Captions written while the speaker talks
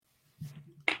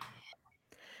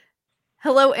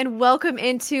Hello and welcome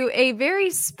into a very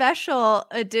special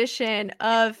edition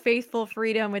of Faithful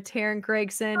Freedom with Taryn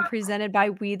Gregson, presented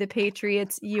by We the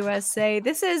Patriots USA.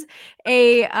 This is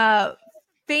a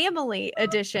family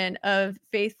edition of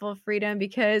Faithful Freedom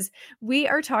because we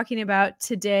are talking about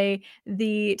today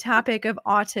the topic of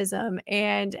autism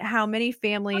and how many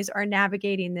families are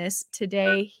navigating this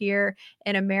today here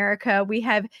in America. We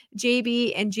have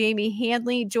JB and Jamie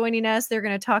Handley joining us. They're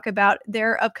going to talk about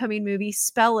their upcoming movie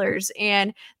Spellers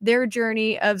and their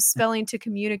journey of spelling to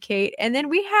communicate. And then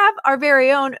we have our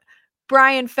very own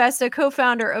Brian Festa,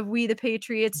 co-founder of We the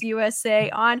Patriots USA,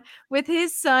 on with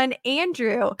his son,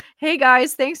 Andrew. Hey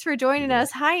guys, thanks for joining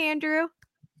us. Hi, Andrew.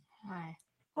 Hi.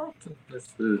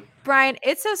 Brian,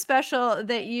 it's so special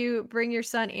that you bring your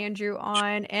son, Andrew,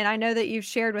 on. And I know that you've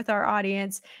shared with our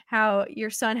audience how your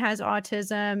son has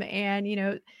autism and,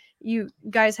 you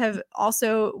guys have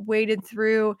also waded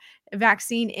through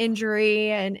vaccine injury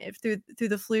and through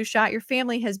the flu shot. Your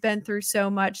family has been through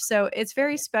so much. So it's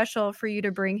very special for you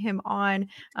to bring him on.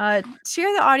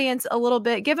 Share the audience a little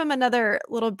bit. Give them another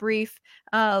little brief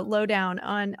lowdown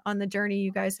on the journey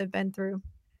you guys have been through.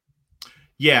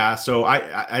 Yeah, so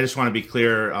I just want to be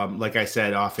clear. Like I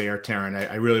said off air, Taryn,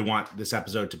 I really want this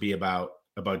episode to be about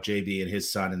JB and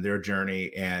his son and their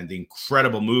journey and the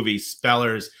incredible movie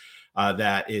Spellers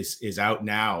that is out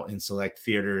now in select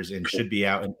theaters and should be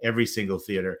out in every single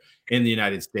theater in the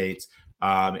United States.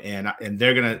 And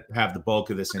they're going to have the bulk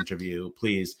of this interview,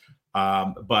 please.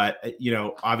 But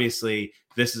obviously,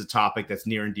 this is a topic that's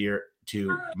near and dear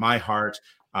to my heart.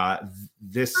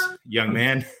 This young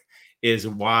man is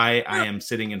why I am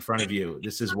sitting in front of you.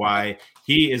 This is why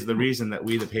he is the reason that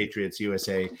We the Patriots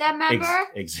USA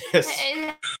exists.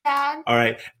 Dad? All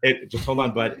right. Just hold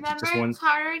on, bud. Remember, just one.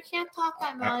 Carter can't talk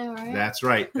that loud, right? That's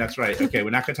right. Okay, we're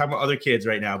not going to talk about other kids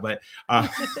right now, but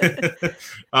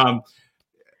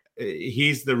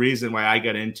he's the reason why I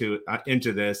got into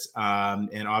this.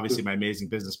 And obviously my amazing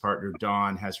business partner,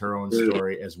 Dawn, has her own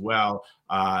story as well,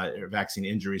 vaccine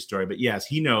injury story. But yes,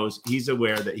 he's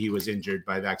aware that he was injured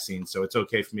by vaccine. So it's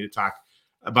okay for me to talk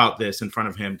about this in front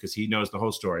of him because he knows the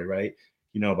whole story, right?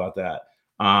 You know about that.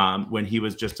 When he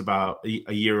was just about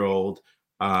a year old,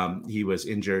 he was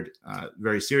injured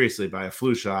very seriously by a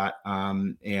flu shot.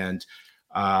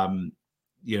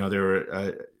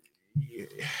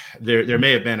 There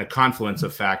may have been a confluence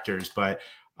of factors, but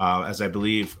as I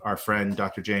believe our friend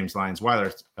Dr. James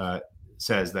Lyons-Weiler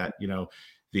says that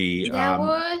the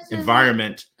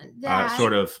environment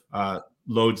sort of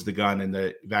loads the gun and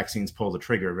the vaccines pull the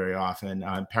trigger very often.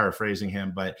 I'm paraphrasing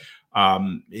him, but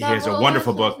he has a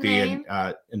wonderful book, The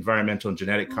Environmental and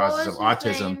Genetic Causes of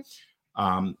Autism.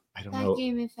 I don't know.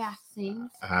 Gave me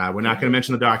vaccines. We're not going to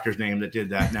mention the doctor's name that did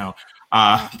that now,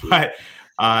 but.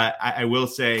 I will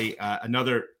say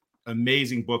another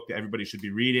amazing book that everybody should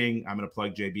be reading. I'm going to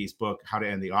plug JB's book, How to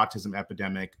End the Autism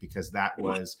Epidemic, because that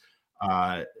was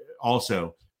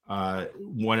also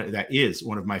one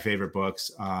of my favorite books.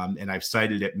 And I've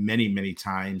cited it many, many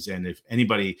times. And if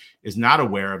anybody is not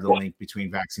aware of the link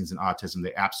between vaccines and autism,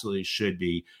 they absolutely should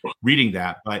be reading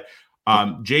that. But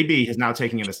JB is now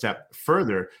taking it a step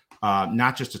further.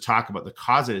 Not just to talk about the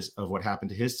causes of what happened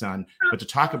to his son, but to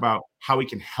talk about how we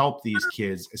can help these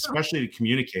kids, especially to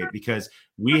communicate, because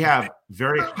we have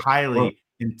very highly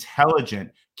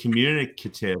intelligent,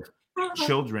 communicative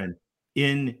children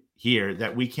in here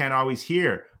that we can't always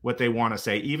hear what they want to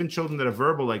say. Even children that are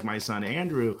verbal, like my son,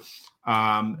 Andrew,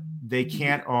 they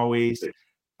can't always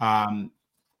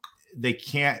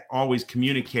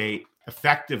communicate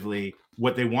effectively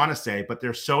what they want to say, but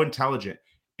they're so intelligent.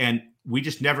 And we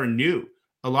just never knew.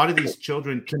 A lot of these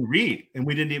children can read, and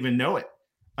we didn't even know it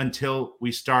until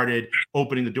we started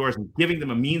opening the doors and giving them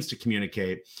a means to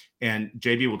communicate. And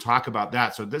JB will talk about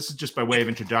that. So this is just by way of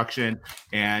introduction.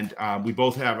 And we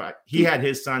both have, he had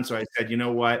his son. So I said, you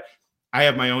know what? I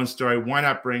have my own story. Why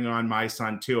not bring on my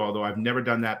son too? Although I've never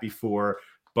done that before.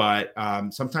 But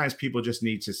sometimes people just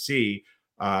need to see,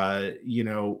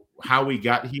 how we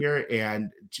got here,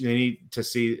 and they need to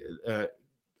see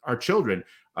our children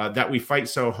that we fight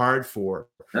so hard for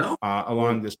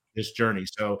along this journey.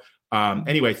 So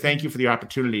anyway, thank you for the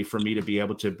opportunity for me to be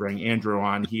able to bring Andrew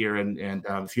on here. And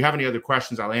if you have any other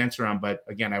questions, I'll answer them. But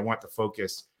again, I want the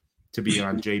focus to be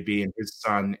on JB and his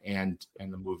son and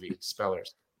the movie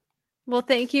Spellers. Well,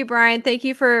 thank you, Brian. Thank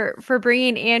you for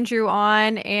bringing Andrew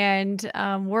on. And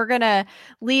we're going to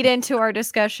lead into our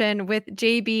discussion with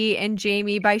JB and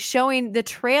Jamie by showing the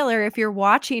trailer. If you're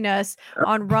watching us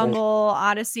on Rumble,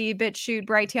 Odyssey, BitChute,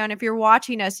 Brighteon, if you're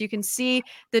watching us, you can see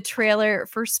the trailer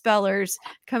for Spellers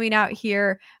coming out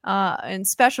here in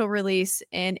special release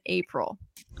in April.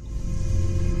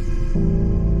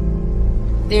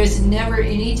 There's never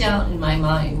any doubt in my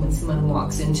mind when someone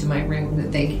walks into my room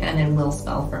that they can and will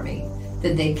spell for me,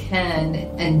 that they can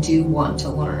and do want to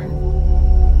learn.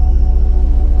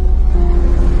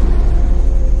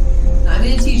 I'm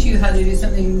going to teach you how to do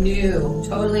something new,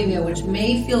 totally new, which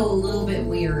may feel a little bit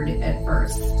weird at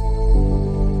first.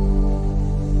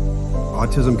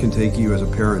 Autism can take you as a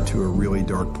parent to a really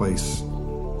dark place.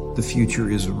 The future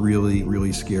is really,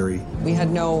 really scary. We had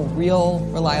no real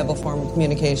reliable form of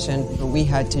communication. We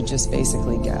had to just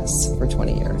basically guess for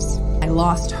 20 years. I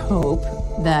lost hope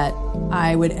that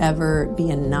I would ever be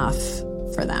enough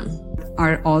for them.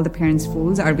 Are all the parents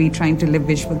fools? Are we trying to live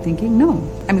wishful thinking? No.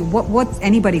 I mean, what's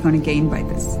anybody going to gain by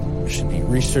this? There should be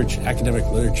research, academic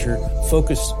literature,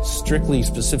 focused strictly,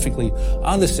 specifically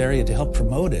on this area to help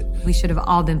promote it. We should have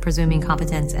all been presuming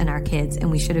competence in our kids, and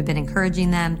we should have been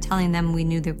encouraging them, telling them we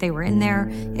knew that they were in there.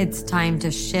 It's time to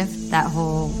shift that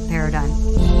whole paradigm.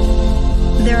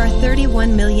 There are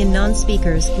 31 million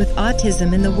non-speakers with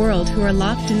autism in the world who are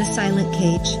locked in a silent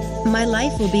cage. My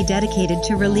life will be dedicated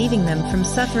to relieving them from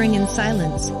suffering in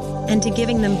silence and to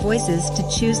giving them voices to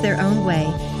choose their own way.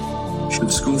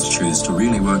 Should schools choose to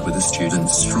really work with a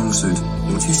student's strong suit,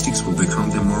 autistics will become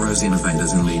tomorrow's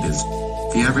innovators and leaders.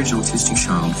 The average autistic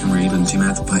child can read and do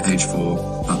math by age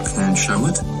 4, but can't show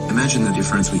it? Imagine the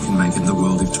difference we can make in the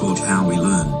world if taught how we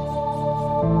learn.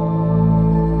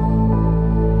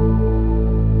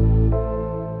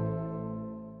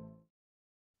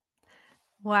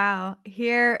 Wow.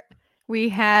 Here we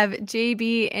have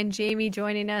JB and Jamie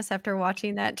joining us after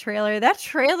watching that trailer. That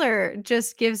trailer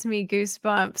just gives me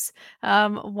goosebumps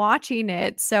watching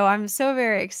it. So I'm so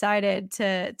very excited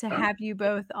to have you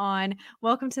both on.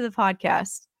 Welcome to the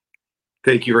podcast.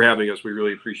 Thank you for having us. We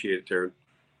really appreciate it, Taryn.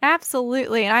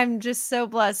 Absolutely. And I'm just so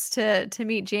blessed to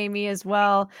meet Jamie as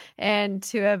well and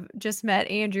to have just met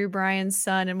Andrew, Brian's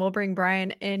son. And we'll bring Brian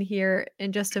in here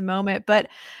in just a moment. But,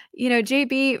 you know,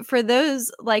 JB, for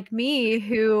those like me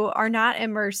who are not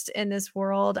immersed in this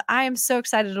world, I am so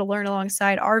excited to learn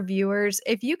alongside our viewers.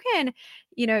 If you can,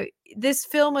 you know, this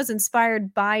film was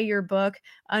inspired by your book,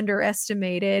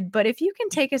 Underestimated, but if you can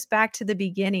take us back to the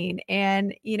beginning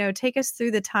and, you know, take us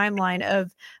through the timeline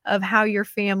of how your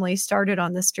family started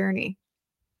on this journey.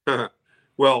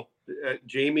 Well,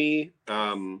 Jamie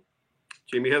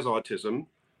has autism.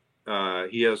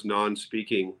 He has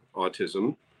non-speaking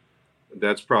autism.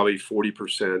 That's probably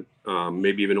 40%,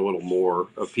 maybe even a little more,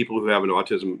 of people who have an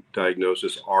autism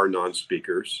diagnosis are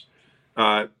non-speakers.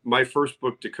 My first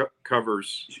book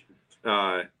covers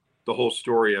the whole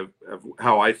story of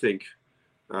how I think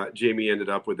Jamie ended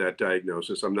up with that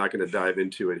diagnosis. I'm not going to dive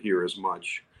into it here as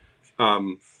much.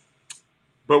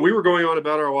 But we were going on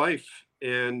about our life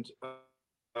and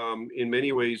in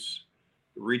many ways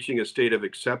reaching a state of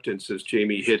acceptance as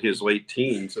Jamie hit his late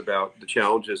teens about the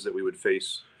challenges that we would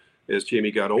face as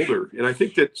Jamie got older. And I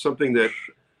think that something that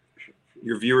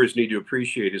your viewers need to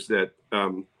appreciate is that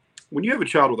when you have a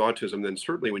child with autism, then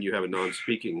certainly when you have a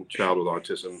non-speaking child with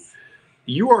autism,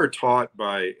 you are taught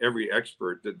by every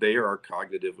expert that they are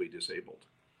cognitively disabled.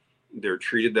 They're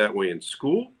treated that way in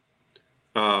school.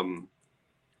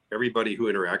 Everybody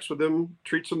who interacts with them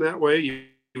treats them that way.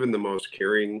 Even the most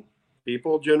caring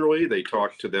people, generally, they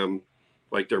talk to them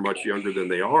like they're much younger than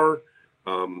they are.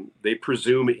 They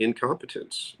presume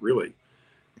incompetence, really.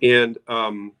 And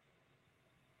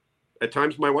at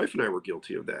times, my wife and I were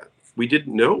guilty of that. We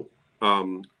didn't know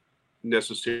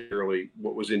necessarily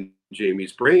what was in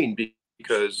Jamie's brain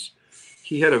because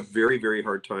he had a very, very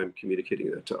hard time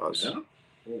communicating that to us.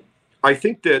 Yeah. I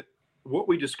think that what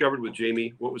we discovered with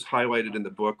Jamie, what was highlighted in the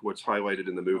book, what's highlighted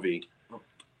in the movie,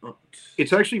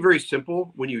 it's actually very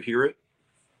simple when you hear it.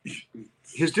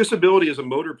 His disability is a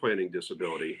motor planning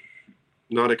disability,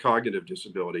 not a cognitive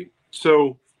disability.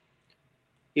 So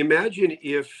imagine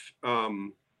if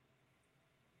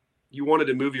you wanted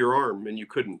to move your arm and you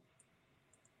couldn't.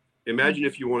 Imagine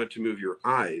if you wanted to move your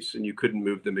eyes and you couldn't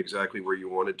move them exactly where you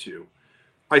wanted to.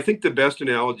 I think the best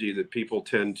analogy that people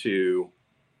tend to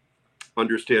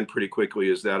understand pretty quickly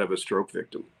is that of a stroke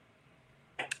victim.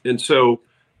 And so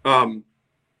I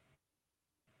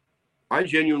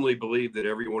genuinely believe that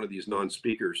every one of these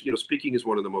non-speakers, you know, speaking is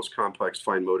one of the most complex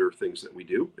fine motor things that we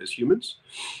do as humans.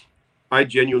 I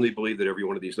genuinely believe that every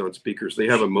one of these non-speakers, they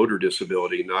have a motor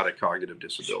disability, not a cognitive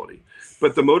disability.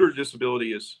 But the motor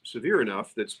disability is severe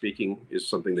enough that speaking is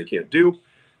something they can't do.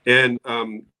 And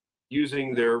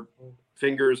using their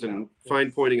fingers and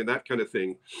fine pointing and that kind of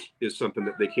thing is something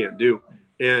that they can't do.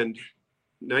 And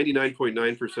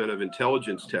 99.9% of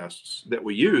intelligence tests that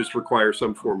we use require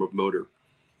some form of motor.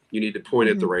 You need to point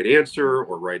at the right answer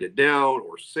or write it down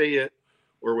or say it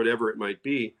or whatever it might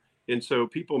be. And so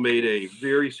people made a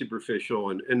very superficial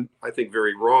and I think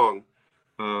very wrong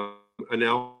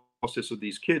analysis of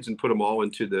these kids and put them all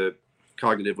into the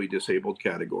cognitively disabled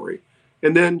category.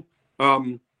 And then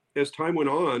as time went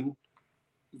on,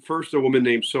 first a woman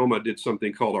named Soma did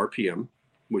something called RPM,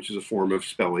 which is a form of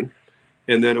spelling.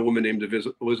 And then a woman named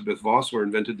Elizabeth Vossler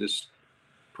invented this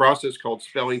process called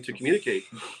spelling to communicate.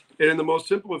 And in the most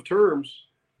simple of terms,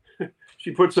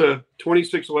 she puts a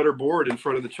 26-letter board in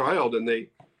front of the child and they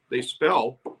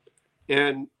spell.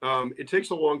 And it takes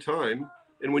a long time.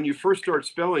 And when you first start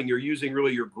spelling, you're using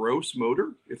really your gross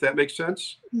motor, if that makes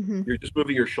sense. Mm-hmm. You're just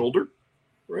moving your shoulder,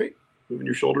 right? Moving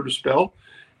your shoulder to spell.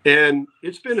 And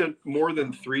it's been a more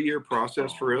than 3-year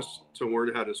process for us to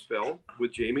learn how to spell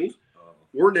with Jamie.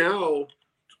 We're now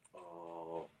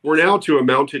to a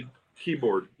mounted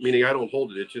keyboard, meaning I don't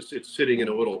hold it. It's sitting in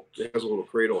it has a little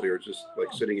cradle here. It's just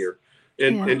like sitting here.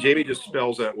 And Jamie just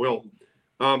spells at will.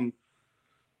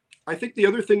 I think the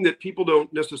other thing that people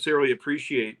don't necessarily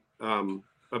appreciate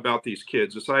about these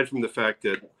kids, aside from the fact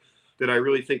that I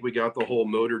really think we got the whole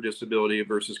motor disability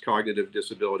versus cognitive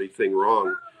disability thing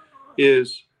wrong,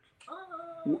 is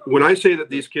when I say that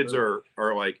these kids are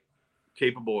like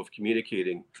capable of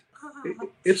communicating,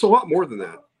 it's a lot more than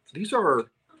that. These are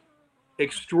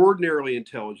extraordinarily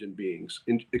intelligent beings,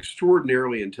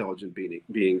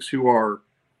 who are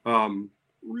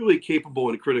really capable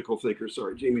and critical thinkers.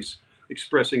 Sorry, Jamie's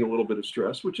expressing a little bit of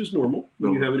stress, which is normal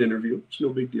when you have an interview. It's no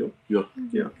big deal. Yeah.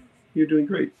 Yeah. You're doing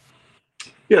great.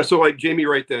 Yeah. So like Jamie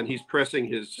right then, he's pressing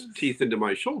his teeth into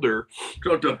my shoulder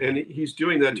and he's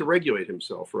doing that to regulate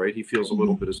himself, right? He feels a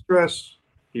little bit of stress.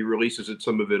 He releases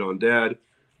some of it on dad.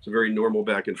 It's a very normal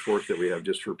back and forth that we have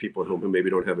just for people at home who maybe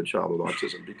don't have a child with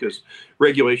autism, because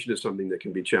regulation is something that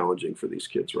can be challenging for these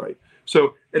kids, right?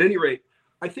 So at any rate,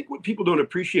 I think what people don't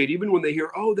appreciate, even when they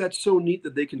hear, oh, that's so neat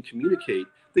that they can communicate,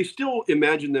 they still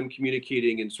imagine them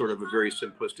communicating in sort of a very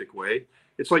simplistic way.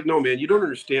 It's like, no, man, you don't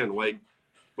understand. Like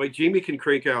Jamie can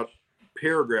crank out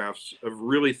paragraphs of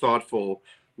really thoughtful,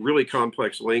 really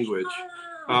complex language.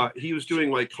 He was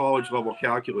doing like college level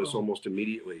calculus almost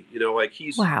immediately. Like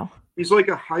he's like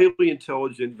a highly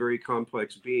intelligent, very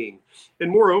complex being. And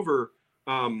moreover,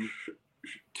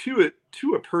 to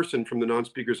a person from the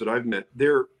non-speakers that I've met, they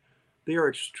are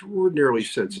extraordinarily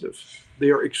sensitive.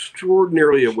 They are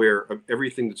extraordinarily aware of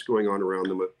everything that's going on around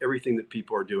them, of everything that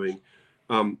people are doing.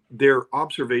 Their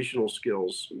observational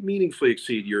skills meaningfully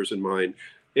exceed yours and mine.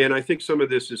 And I think some of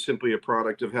this is simply a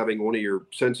product of having one of your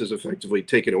senses effectively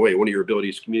taken away, one of your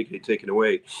abilities to communicate taken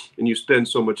away, and you spend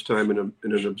so much time in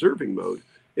an observing mode.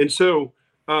 And so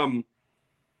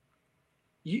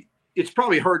it's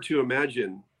probably hard to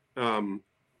imagine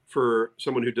for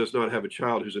someone who does not have a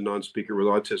child who's a non-speaker with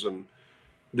autism,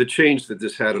 the change that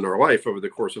this had in our life over the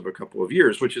course of a couple of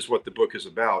years, which is what the book is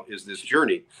about, is this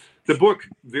journey. The book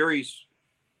very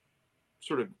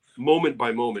sort of moment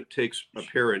by moment takes a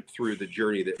parent through the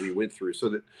journey that we went through, so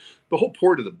that the whole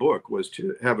point of the book was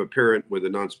to have a parent with a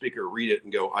non-speaker read it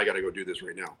and go, I got to go do this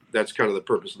right now. That's kind of the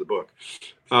purpose of the book.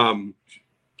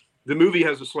 The movie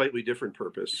has a slightly different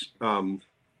purpose,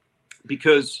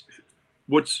 because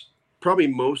what's probably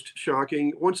most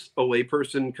shocking, once a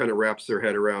layperson kind of wraps their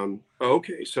head around, oh,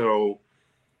 okay, so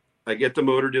I get the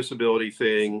motor disability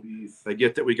thing. I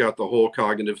get that we got the whole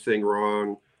cognitive thing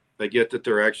wrong. I get that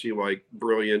they're actually like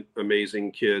brilliant,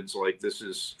 amazing kids. Like this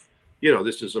is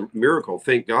a miracle.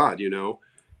 Thank God,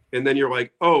 And then you're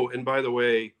like, oh, and by the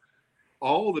way,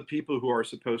 all the people who are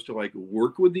supposed to like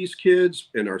work with these kids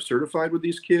and are certified with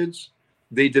these kids,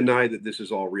 they deny that this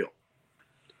is all real.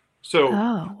 So,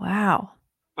 oh, wow.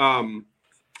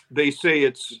 They say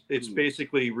it's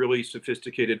basically really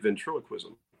sophisticated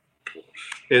ventriloquism.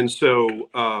 And so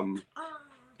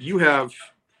you have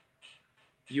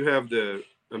the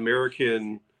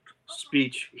American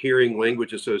Speech Hearing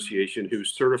Language Association, who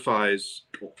certifies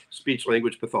speech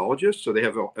language pathologists, so they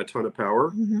have a ton of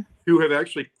power, who have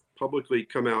actually publicly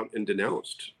come out and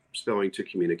denounced spelling to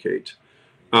communicate.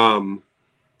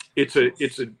 It's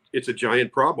a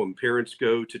giant problem. Parents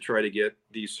go to try to get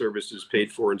these services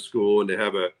paid for in school and to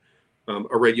have a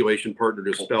regulation partner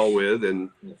to spell with, and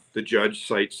the judge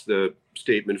cites the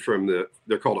statement from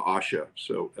they're called OSHA.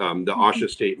 So the OSHA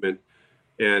statement,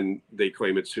 and they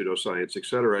claim it's pseudoscience, et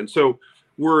cetera. And so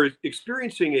we're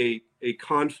experiencing a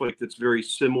conflict that's very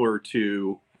similar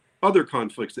to other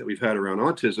conflicts that we've had around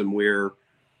autism, where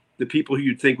the people who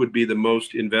you'd think would be the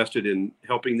most invested in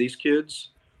helping these kids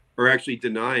are actually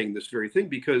denying this very thing,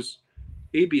 because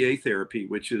ABA therapy,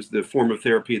 which is the form of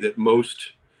therapy that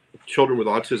most children with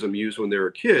autism use when they're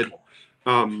a kid,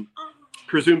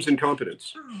 presumes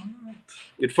incompetence.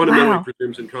 It fundamentally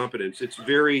presumes incompetence. It's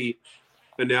very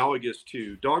analogous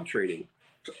to dog training.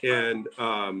 And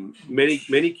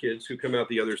many kids who come out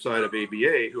the other side of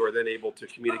ABA, who are then able to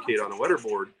communicate on a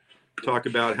letterboard, talk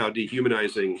about how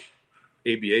dehumanizing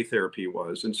ABA therapy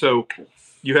was. And so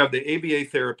you have the ABA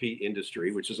therapy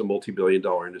industry, which is a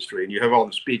multi-billion-dollar industry, and you have all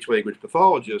the speech language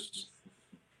pathologists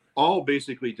all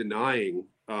basically denying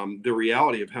the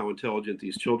reality of how intelligent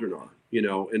these children are, you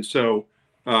know. And so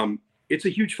it's a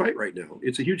huge fight right now.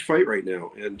 It's a huge fight right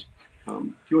now. And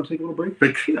do you want to take a little break?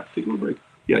 Yeah, take a little break.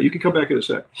 Yeah, you can come back in a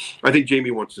sec. I think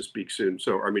Jamie wants to speak soon.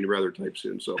 So, I mean, rather type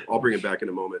soon. So I'll bring him back in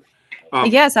a moment.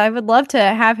 Yes, I would love to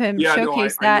have him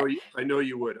showcase that. I know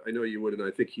you would. I know you would. And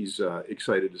I think he's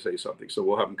excited to say something. So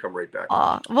we'll have him come right back.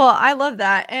 Well, I love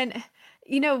that. And,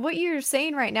 you know, what you're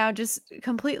saying right now just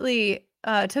completely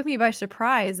took me by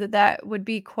surprise that would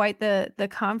be quite the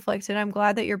conflict. And I'm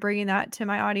glad that you're bringing that to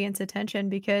my audience attention,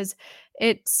 because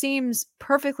it seems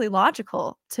perfectly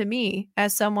logical to me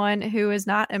as someone who is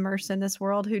not immersed in this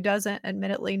world, who doesn't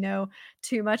admittedly know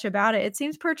too much about it. It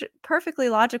seems perfectly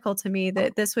logical to me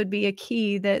that this would be a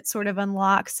key that sort of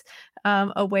unlocks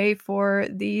a way for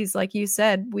these, like you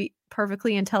said,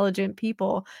 perfectly intelligent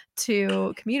people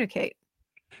to communicate.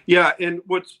 Yeah. And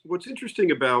what's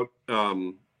interesting about,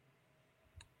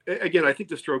 again, I think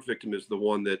the stroke victim is the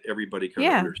one that everybody kind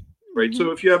of understands, right? Mm-hmm.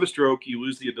 So if you have a stroke, you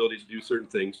lose the ability to do certain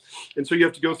things. And so you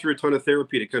have to go through a ton of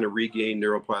therapy to kind of regain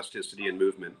neuroplasticity and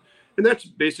movement. And that's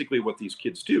basically what these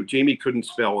kids do. Jamie couldn't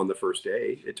spell on the first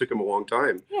day. It took him a long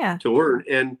time to learn.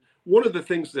 And one of the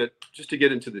things that, just to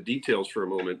get into the details for a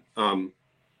moment,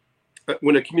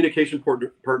 when a communication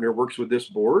partner works with this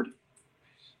board,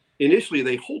 initially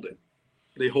they hold it.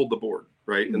 They hold the board,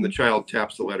 right? Mm-hmm. And the child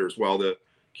taps the letters while the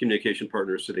communication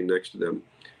partner is sitting next to them.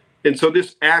 And so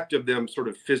this act of them sort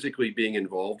of physically being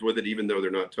involved with it, even though they're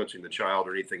not touching the child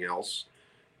or anything else,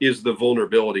 is the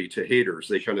vulnerability to haters.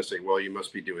 They kind of say, well, you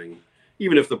must be doing,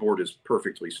 even if the board is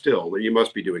perfectly still, you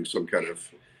must be doing some kind of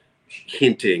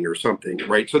hinting or something,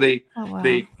 right? So they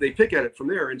pick at it from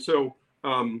there. And so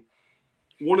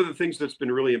one of the things that's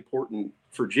been really important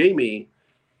for Jamie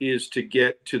is to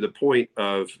get to the point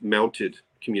of mounted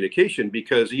communication,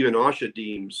 because even ASHA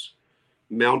deems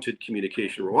mounted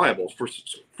communication reliable.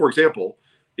 For example,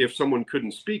 if someone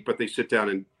couldn't speak, but they sit down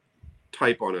and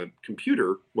type on a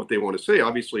computer what they want to say,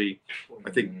 obviously,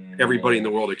 I think everybody in the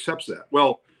world accepts that.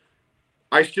 Well,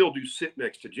 I still do sit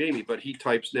next to Jamie, but he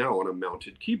types now on a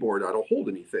mounted keyboard. I don't hold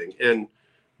anything. And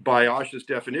by ASHA's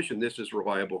definition, this is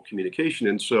reliable communication.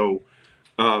 And so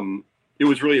it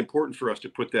was really important for us to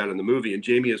put that in the movie. And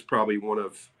Jamie is probably one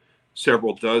of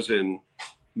several dozen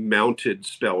mounted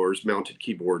spellers, mounted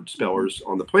keyboard spellers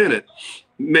on the planet.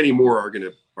 Many more are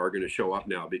going to show up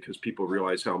now, because people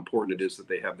realize how important it is that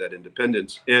they have that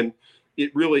independence. And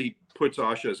it really puts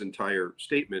ASHA's entire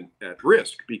statement at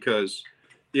risk, because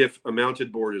if a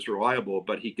mounted board is reliable,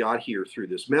 but he got here through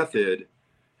this method,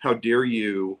 how dare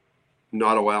you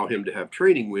not allow him to have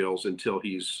training wheels until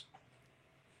he's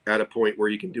at a point where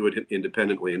he can do it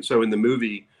independently. And so in the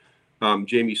movie,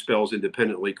 Jamie spells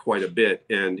independently quite a bit,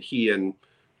 and he and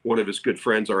one of his good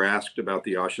friends are asked about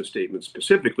the ASHA statement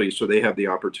specifically, so they have the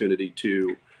opportunity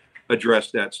to address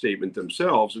that statement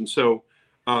themselves. And so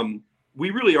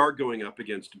we really are going up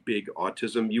against big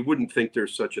autism. You wouldn't think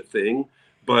there's such a thing,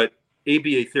 but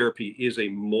ABA therapy is a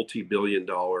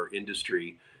multi-billion-dollar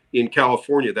industry. In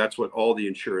California, that's what all the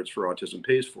insurance for autism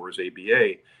pays for, is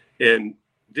ABA. And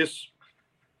this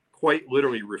quite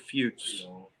literally refutes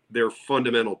their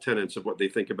fundamental tenets of what they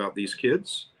think about these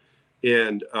kids.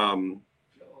 And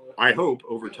I hope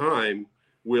over time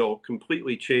will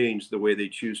completely change the way they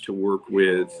choose to work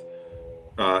with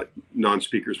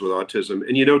non-speakers with autism.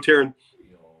 And, you know, Taryn,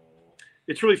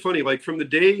 it's really funny. Like, from the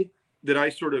day that I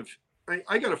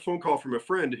got a phone call from a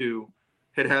friend who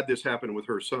had this happen with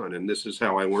her son, and this is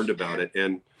how I learned about it.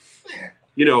 And,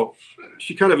 you know,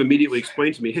 she kind of immediately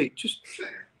explained to me, hey,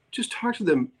 just talk to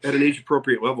them at an age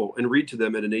appropriate level and read to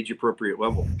them at an age appropriate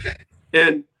level.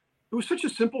 And it was such a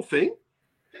simple thing,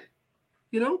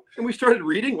 you know, and we started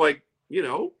reading, like, you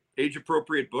know, age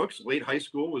appropriate books. Late high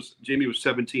school Jamie was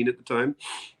 17 at the time.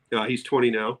 He's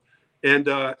 20 now. And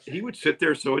he would sit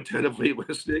there so attentively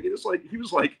listening. It's like, he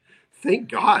was like, thank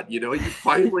God, you know, you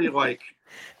finally like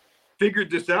figured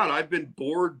this out. I've been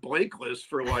bored blankless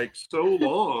for like so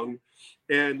long.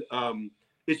 And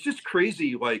it's just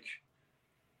crazy, like,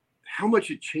 how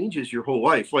much it changes your whole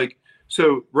life. Like,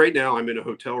 so right now I'm in a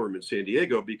hotel room in San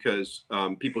Diego because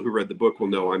people who read the book will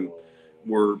know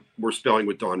we're spelling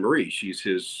with Dawn Marie. She's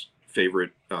his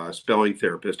favorite spelling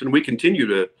therapist. And we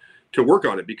continue to work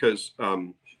on it because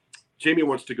Jamie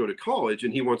wants to go to college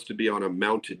and he wants to be on a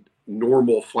mounted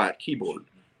normal flat keyboard,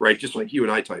 right? Just like you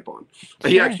and I type on.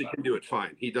 He actually can do it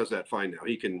fine. He does that fine now.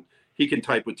 He can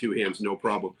type with two hands, no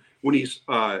problem. When he's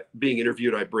being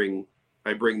interviewed, I bring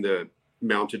the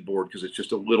mounted board because it's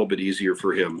just a little bit easier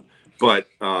for him. But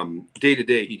day to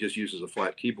day, he just uses a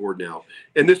flat keyboard now.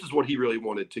 And this is what he really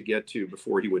wanted to get to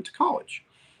before he went to college.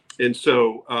 And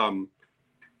so,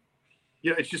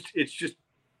 it's just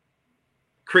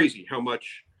crazy how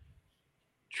much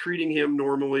treating him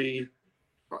normally.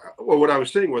 Well, what I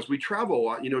was saying was we travel a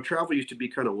lot. Travel used to be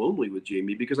kind of lonely with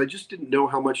Jamie because I just didn't know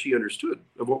how much he understood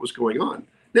of what was going on.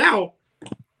 Now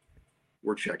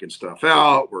we're checking stuff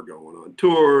out. We're going on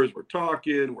tours. We're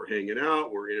talking. We're hanging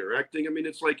out. We're interacting. I mean,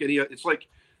 it's like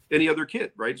any other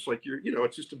kid, right? It's like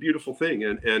it's just a beautiful thing.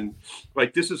 And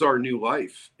like, this is our new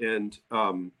life. And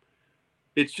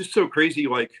it's just so crazy.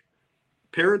 Like,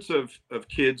 parents of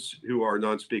kids who are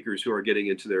non-speakers, who are getting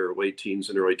into their late teens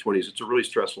and early 20s, it's a really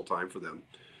stressful time for them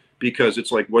because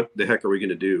it's like, what the heck are we going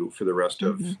to do for the rest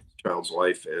of the child's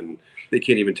life? And they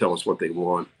can't even tell us what they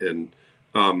want. And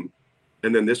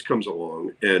then this comes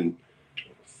along and,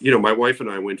 my wife and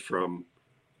I went from,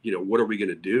 what are we going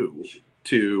to do,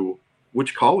 to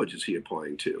which college is he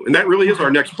applying to? And that really is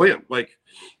our next plan. Like,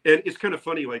 and it's kind of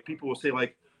funny, like people will say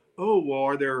like, oh, well,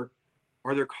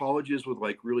 are there colleges with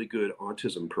like really good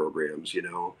autism programs,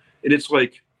 And it's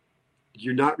like,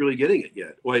 you're not really getting it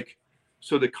yet. Like,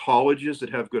 so the colleges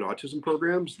that have good autism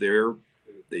programs,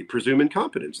 they presume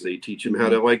incompetence. They teach them how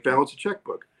to like balance a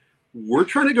checkbook. We're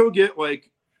trying to go get like,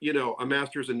 a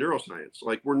master's in neuroscience.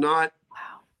 Like,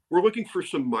 we're looking for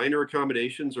some minor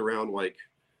accommodations around like,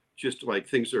 just like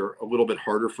things are a little bit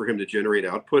harder for him to generate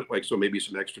output. Like, so maybe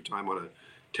some extra time on a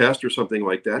test or something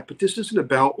like that. But this isn't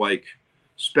about like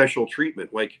special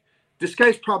treatment. Like, this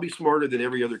guy's probably smarter than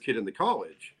every other kid in the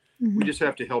college. We just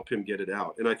have to help him get it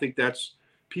out. And I think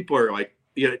people are like,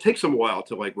 it takes them a while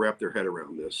to like wrap their head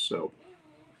around this. So.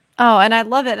 Oh, and I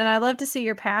love it. And I love to see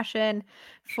your passion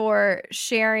for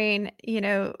sharing,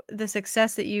 the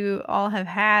success that you all have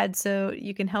had so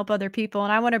you can help other people.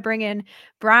 And I want to bring in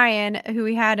Brian, who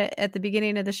we had at the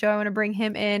beginning of the show. I want to bring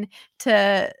him in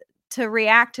to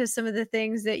react to some of the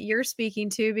things that you're speaking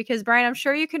to, because Brian, I'm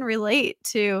sure you can relate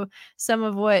to some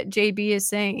of what JB is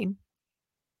saying.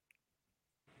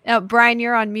 Oh, Brian,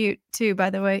 you're on mute too, by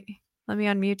the way. Let me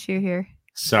unmute you here.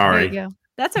 Sorry. There you go.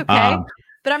 That's okay.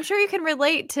 But I'm sure you can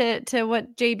relate to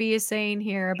what JB is saying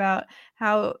here about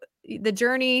how the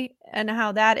journey and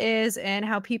how that is and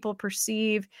how people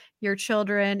perceive your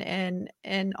children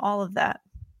and all of that.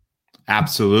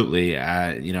 Absolutely.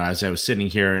 As I was sitting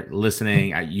here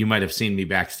listening, you might have seen me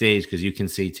backstage because you can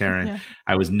see Taryn. Yeah.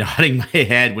 I was nodding my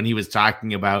head when he was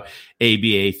talking about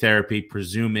ABA therapy,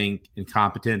 presuming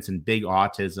incompetence and big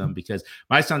autism, because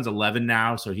my son's 11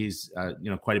 now. So he's,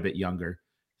 quite a bit younger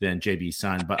than JB's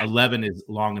son, but 11 is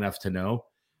long enough to know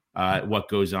what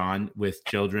goes on with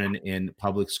children in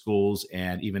public schools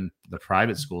and even the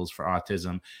private schools for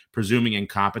autism, presuming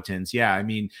incompetence. Yeah, I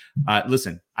mean,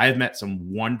 listen, I have met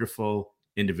some wonderful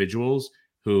individuals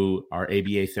who are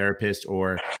ABA therapists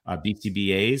or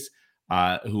BCBAs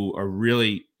who are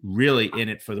really, really in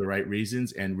it for the right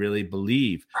reasons and really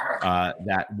believe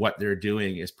that what they're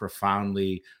doing is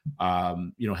profoundly,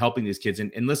 helping these kids.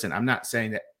 And listen, I'm not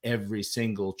saying that every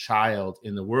single child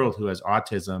in the world who has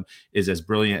autism is as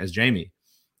brilliant as Jamie.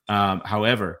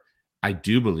 However, I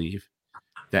do believe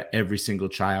that every single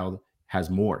child has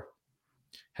more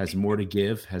to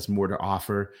give, has more to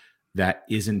offer that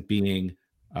isn't being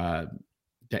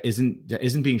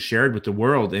being shared with the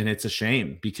world. And it's a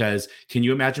shame, because can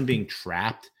you imagine being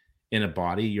trapped in a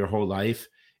body your whole life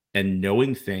and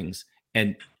knowing things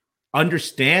and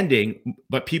understanding,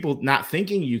 but people not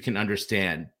thinking you can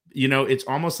understand? It's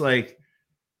almost like,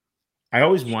 I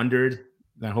always wondered,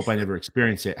 and I hope I never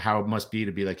experience it, how it must be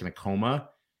to be like in a coma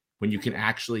when you can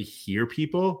actually hear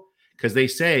people. Because they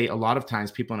say a lot of times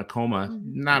people in a coma,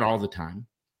 not all the time,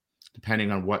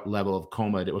 depending on what level of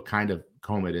coma, what kind of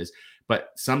coma it is,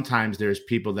 but sometimes there's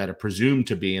people that are presumed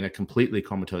to be in a completely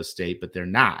comatose state, but they're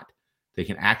not. They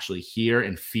can actually hear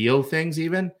and feel things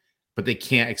even, but they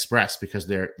can't express because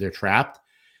they're trapped.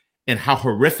 And how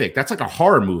horrific. That's like a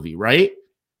horror movie, right?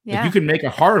 Yeah. Like, you can make a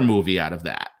horror movie out of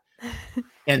that.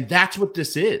 And that's what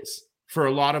this is for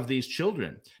a lot of these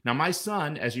children. Now, my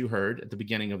son, as you heard at the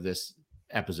beginning of this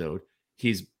episode,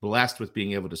 he's blessed with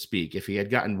being able to speak. If he had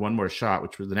gotten one more shot,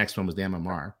 which was the next one was the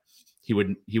MMR, he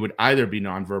would either be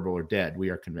nonverbal or dead, we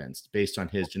are convinced, based on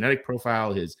his genetic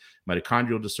profile, his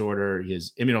mitochondrial disorder,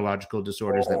 his immunological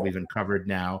disorders that we've uncovered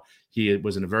now. He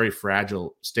was in a very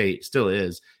fragile state, still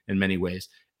is in many ways,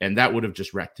 and that would have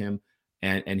just wrecked him.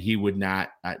 And he would not.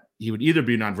 He would either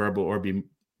be nonverbal or be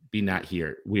not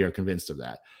here. We are convinced of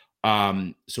that.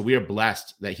 So we are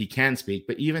blessed that he can speak,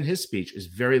 but even his speech is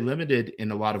very limited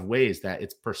in a lot of ways, that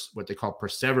it's what they call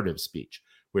perseverative speech,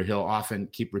 where he'll often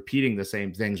keep repeating the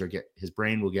same things, or his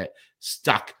brain will get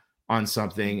stuck on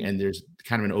something. And there's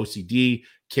kind of an OCD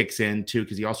kicks in too,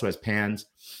 because he also has PANS,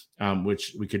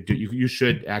 which we could do. You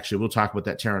should actually, we'll talk about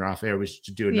that, Taryn, off air. We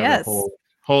should do another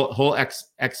whole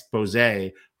expose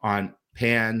on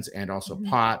PANS and also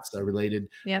POTS, a related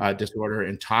disorder,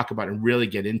 and talk about and really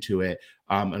get into it.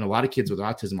 And a lot of kids with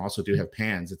autism also do have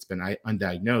PANS. It's been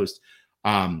undiagnosed.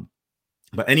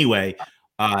 But anyway,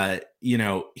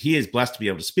 he is blessed to be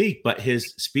able to speak, but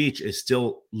his speech is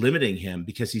still limiting him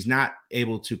because he's not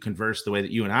able to converse the way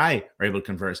that you and I are able to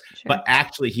converse. Sure. But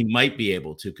actually, he might be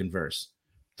able to converse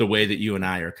the way that you and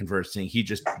I are conversing. He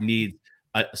just needs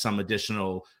some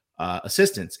additional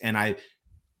assistance. And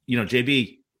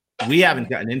JB, we haven't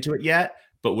gotten into it yet,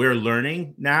 but we're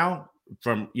learning now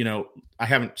from, I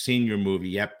haven't seen your movie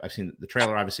yet. I've seen the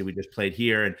trailer. Obviously, we just played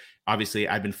here. And obviously,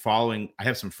 I've been following, I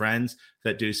have some friends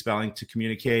that do Spelling to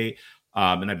Communicate.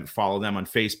 And I've been following them on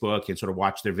Facebook and sort of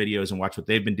watch their videos and watch what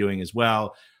they've been doing as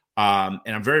well. And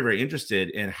I'm very, very interested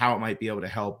in how it might be able to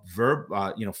help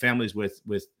families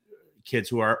with kids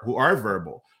who are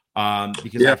verbal,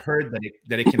 because I've heard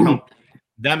that it can help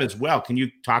them as well. Can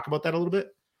you talk about that a little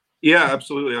bit? Yeah,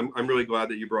 absolutely. I'm really glad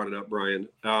that you brought it up, Brian.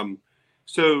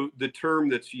 So the term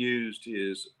that's used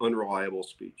is unreliable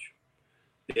speech.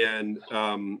 And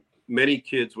many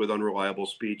kids with unreliable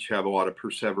speech have a lot of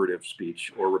perseverative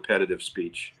speech or repetitive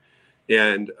speech.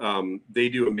 And they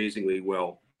do amazingly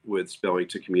well with Spelling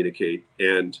to Communicate.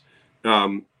 And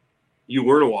you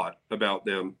learn a lot about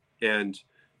them. And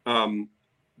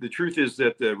the truth is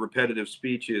that the repetitive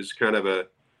speech is kind of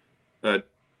a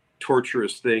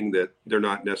torturous thing that they're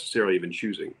not necessarily even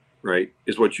choosing, right?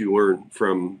 Is what you learn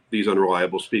from these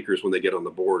unreliable speakers when they get on the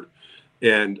board.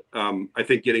 And I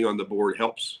think getting on the board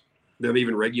helps them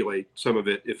even regulate some of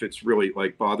it if it's really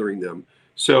like bothering them.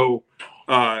 So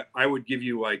I would give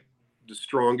you like the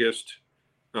strongest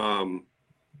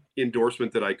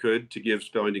endorsement that I could to give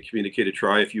Spelling to Communicate a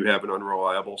try if you have an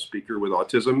unreliable speaker with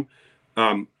autism.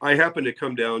 I happen to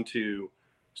come down to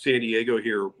San Diego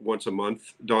here once a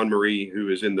month. Dawn Marie, who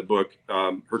is in the book,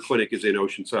 her clinic is in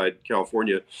Oceanside,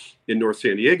 California, in North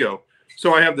San Diego.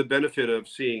 So I have the benefit of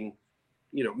seeing,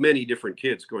 many different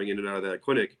kids going in and out of that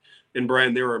clinic. And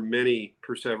Brian, there are many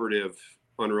perseverative,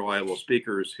 unreliable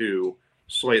speakers who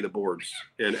slay the boards,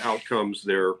 and out comes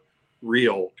their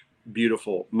real,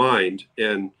 beautiful mind.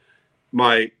 And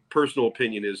my personal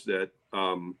opinion is that,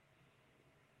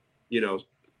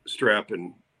 strep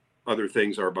and other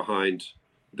things are behind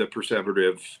the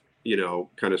perseverative,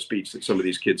 kind of speech that some of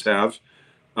these kids have.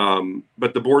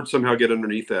 But the boards somehow get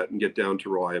underneath that and get down to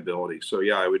reliability. So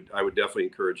yeah, I would definitely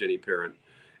encourage any parent.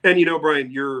 And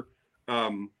Brian, you're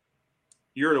in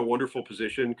a wonderful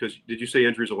position because did you say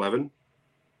Andrew's 11?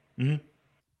 Mm-hmm.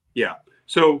 Yeah.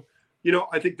 So,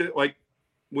 I think that like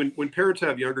when parents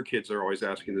have younger kids, they're always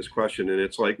asking this question, and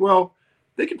it's like, well,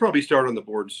 they could probably start on the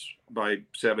boards by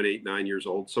 7, 8, 9 years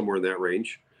old, somewhere in that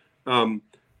range.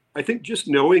 I think just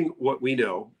knowing what we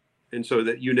know, and so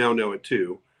that you now know it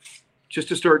too, just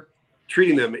to start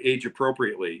treating them age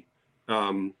appropriately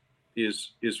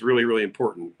is really, really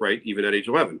important, right? Even at age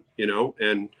 11,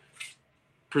 and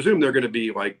presume they're going to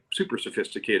be like super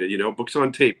sophisticated, books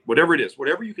on tape, whatever it is,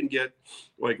 whatever you can get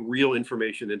like real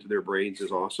information into their brains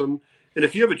is awesome. And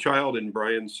if you have a child in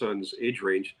Brian's son's age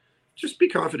range, just be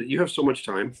confident you have so much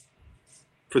time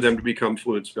for them to become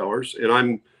fluent spellers.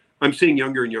 And I'm seeing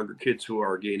younger and younger kids who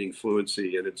are gaining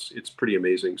fluency, and it's pretty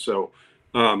amazing. So,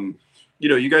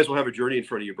 you guys will have a journey in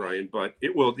front of you, Brian, but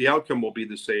the outcome will be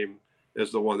the same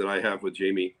as the one that I have with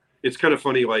Jamie. It's kind of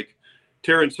funny, like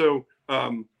Taryn.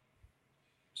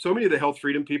 So many of the health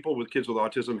freedom people with kids with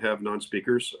autism have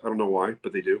non-speakers. I don't know why,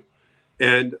 but they do.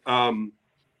 And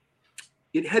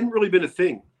it hadn't really been a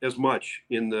thing as much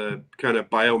in the kind of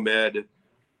biomed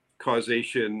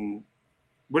causation,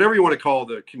 whatever you want to call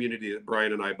the community that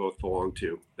Brian and I both belong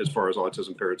to, as far as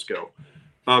autism parents go.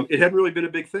 It hadn't really been a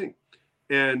big thing.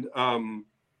 And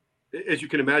as you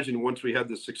can imagine, once we had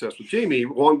this success with Jamie,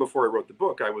 long before I wrote the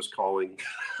book, I was calling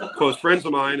close friends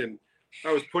of mine, and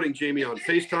I was putting Jamie on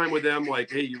FaceTime with them, like,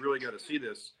 hey, you really got to see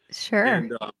this. Sure.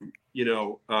 And,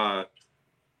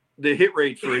 the hit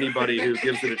rate for anybody who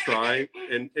gives it a try,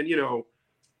 and biomed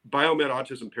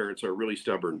autism parents are really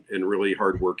stubborn and really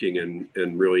hardworking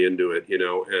and really into it,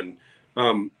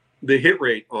 and the hit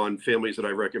rate on families that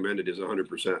I recommended is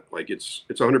 100%. Like it's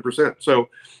 100%. So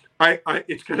I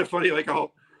it's kind of funny. Like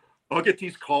I'll get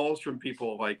these calls from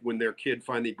people like when their kid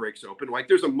finally breaks open. Like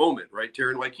there's a moment, right,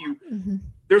 Taryn? Like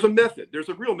there's a method. There's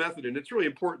a real method, and it's really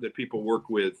important that people work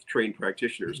with trained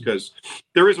practitioners because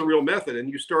there is a real method. And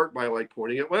you start by like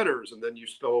pointing at letters, and then you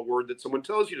spell a word that someone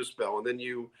tells you to spell, and then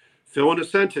you fill in a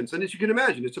sentence. And as you can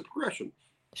imagine, it's a progression.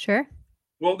 Sure.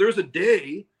 Well, there's a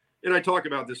day, and I talk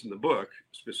about this in the book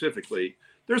specifically.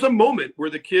 There's a moment where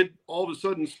the kid all of a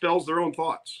sudden spells their own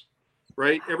thoughts.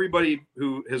 Right? Everybody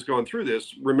who has gone through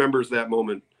this remembers that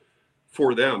moment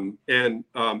for them. And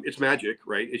it's magic,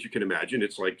 right? As you can imagine,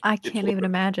 it's like, I can't even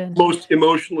imagine. Most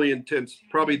emotionally intense,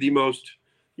 probably the most,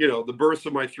 the births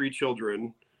of my 3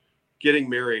 children, getting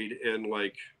married, and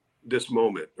like this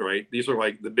moment, right? These are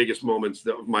like the biggest moments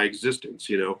of my existence,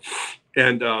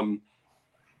 and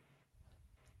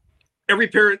every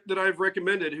parent that I've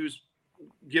recommended who's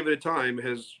given it time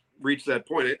has reached that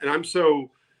point. And I'm so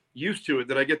used to it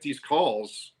that I get these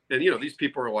calls, and these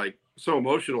people are like so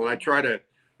emotional, and I try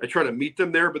to meet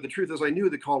them there, but the truth is I knew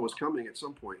the call was coming at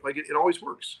some point. Like it always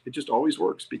works. It just always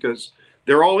works because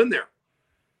they're all in there.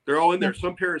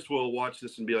 Some parents will watch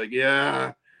this and be like,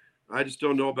 yeah, I just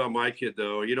don't know about my kid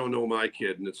though. You don't know my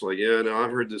kid. And it's like, yeah, no,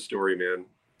 I've heard this story, man.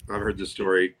 I've heard this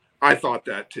story. I thought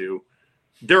that too.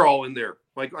 They're all in there.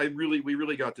 Like we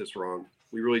really got this wrong.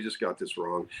 We really just got this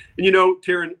wrong. And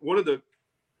Taryn, one of the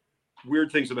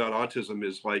weird things about autism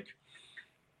is like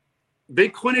they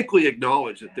clinically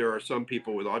acknowledge that there are some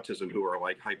people with autism who are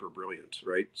like hyper brilliant,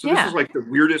 right? So This is like the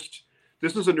weirdest.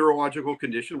 This is a neurological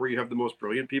condition where you have the most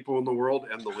brilliant people in the world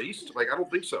and the least. Like I don't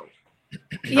think so.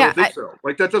 I don't think so.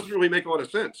 Like that doesn't really make a lot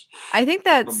of sense. I think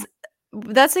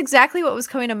that's exactly what was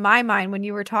coming to my mind when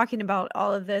you were talking about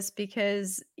all of this,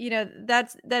 because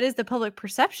that is the public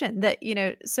perception that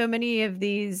so many of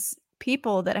these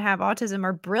people that have autism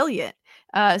are brilliant.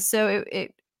 So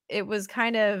it was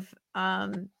kind of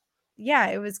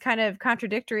it was kind of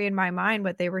contradictory in my mind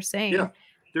what they were saying. Yeah,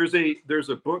 there's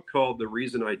a book called The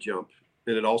Reason I Jump,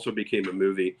 and it also became a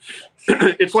movie.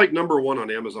 It's like #1 on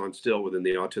Amazon still within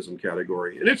the autism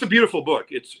category, and it's a beautiful book.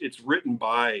 It's written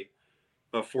by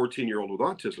a 14-year-old with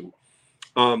autism.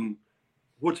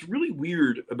 What's really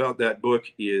weird about that book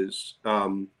is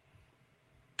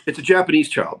it's a Japanese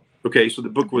child. Okay, so the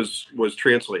book was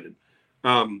translated.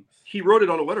 He wrote it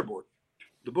on a letterboard,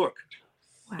 the book.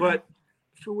 Wow. But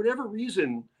for whatever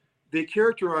reason, they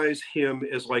characterize him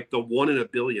as like the 1 in a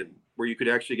billion where you could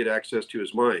actually get access to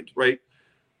his mind, right?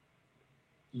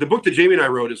 The book that Jamie and I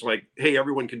wrote is like, hey,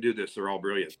 everyone can do this. They're all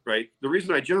brilliant, right? The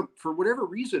Reason I Jump, for whatever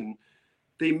reason,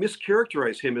 they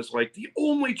mischaracterize him as like the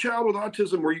only child with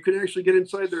autism where you can actually get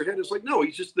inside their head. It's like, no,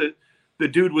 he's just the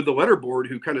dude with the letterboard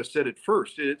who kind of said it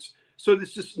first. And so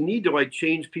this just need to like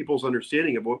change people's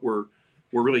understanding of what we're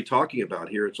really talking about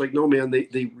here. It's like, no, man,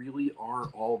 they really are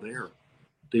all there.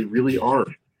 They really are.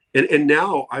 And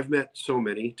now I've met so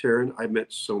many, Taryn, I've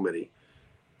met so many.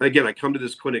 Again, I come to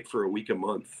this clinic for a week a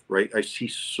month, right? I see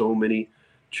so many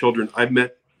children. I've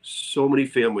met so many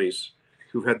families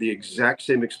who've had the exact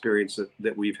same experience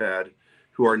that we've had,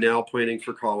 who are now planning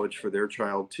for college for their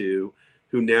child too,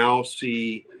 who now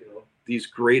see these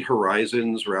great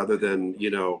horizons rather than,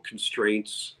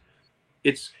 constraints.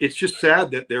 It's just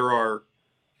sad that there are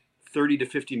 30 to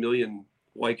 50 million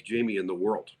like Jamie in the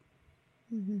world.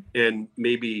 Mm-hmm. And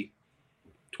maybe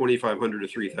 2,500 to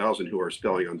 3,000 who are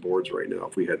spelling on boards right now,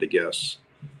 if we had to guess.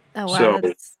 Oh, wow. So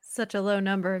that's such a low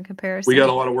number in comparison. We got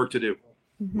a lot of work to do.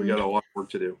 Mm-hmm. We got a lot of work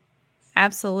to do.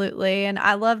 Absolutely. And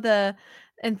I love the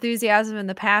enthusiasm and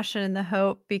the passion and the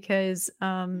hope because,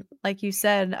 like you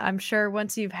said, I'm sure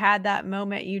once you've had that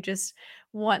moment, you just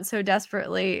want so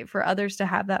desperately for others to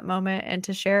have that moment and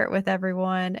to share it with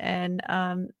everyone and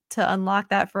to unlock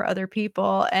that for other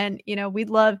people. And, we'd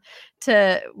love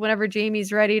to, whenever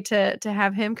Jamie's ready to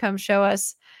have him come show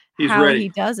us how he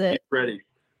does it. He's ready.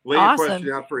 Lay a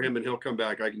question out for him and he'll come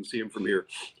back. I can see him from here.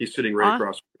 He's sitting right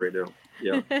across right now.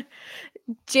 Yeah.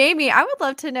 Jamie, I would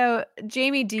love to know,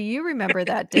 Jamie, do you remember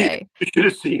that day? You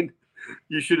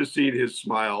should have seen his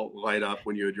smile light up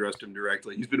when you addressed him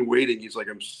directly. He's been waiting. He's like,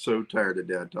 I'm so tired of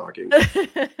Dad talking.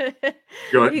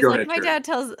 Go ahead, my dad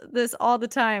tells this all the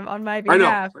time on my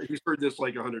behalf. I know. He's heard this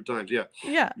like 100 times. Yeah.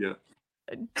 Yeah.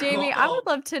 Jamie, I would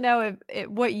love to know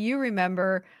what you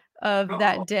remember of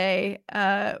that day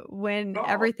when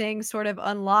everything sort of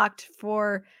unlocked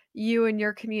for you and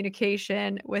your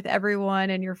communication with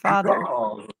everyone and your father.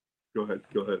 Go ahead.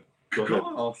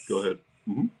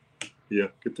 Mm-hmm. Yeah,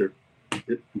 get there.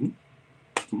 Mm-hmm.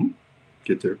 Mm-hmm.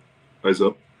 Get there. Eyes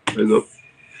up.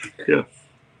 Yeah.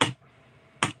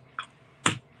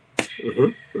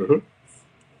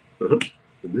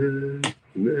 And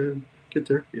then get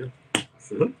there. Yeah.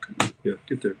 Yeah,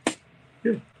 get there.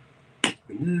 Yeah.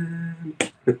 and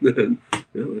then,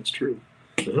 yeah, that's true.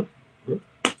 Uh-huh. Uh-huh.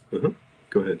 Uh-huh.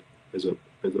 Go ahead. Eyes up.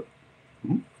 Eyes up.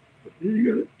 Mm-hmm. Yeah,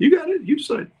 you got it. You got it. You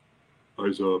decide.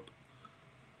 Eyes up.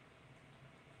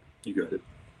 You got it.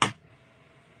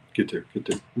 Get there. Get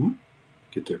there. Mm-hmm.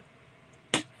 Get there.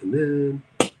 And then.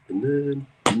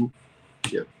 Mm-hmm.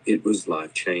 Yeah. It was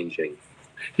life-changing.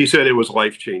 He said it was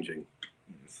life-changing.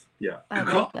 Yeah. I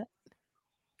love that.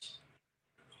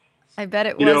 I bet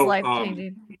it was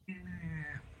life-changing.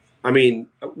 I mean,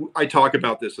 I talk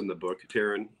about this in the book,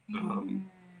 Taryn.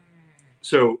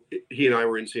 So he and I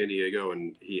were in San Diego,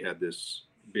 and he had this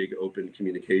big open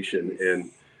communication,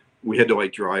 and we had to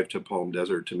like drive to Palm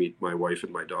Desert to meet my wife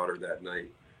and my daughter that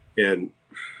night. And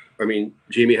I mean,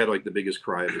 Jamie had like the biggest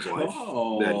cry of his life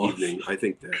that evening. I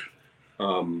think that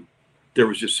there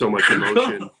was just so much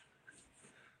emotion.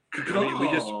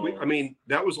 I mean,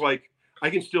 that was like,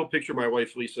 I can still picture my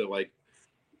wife, Lisa, like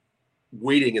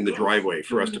waiting in the driveway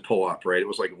for us to pull up, right? It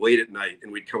was like late at night,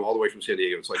 and we'd come all the way from San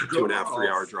Diego. It's like a 2.5, 3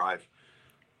 hour drive.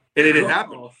 And it had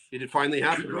happened. It had finally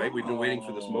happened, right? We'd been waiting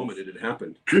for this moment. It had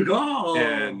happened.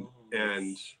 And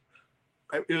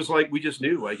it was like, we just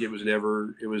knew, like, it was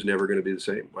never going to be the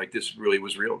same. Like, this really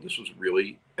was real. This was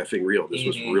really effing real. This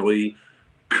was really,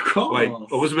 like,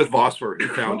 Elizabeth Vosper, who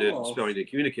founded Spelling to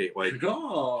Communicate, like,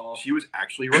 she was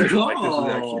actually right. Like,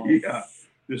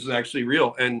 this is actually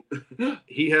real. And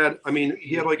he had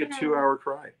like a 2-hour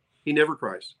cry. He never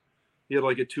cries. He had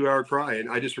like a 2-hour cry.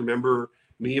 And I just remember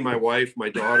me and my wife, my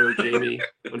daughter, Jamie.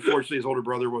 Unfortunately, his older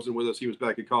brother wasn't with us. He was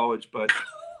back at college, but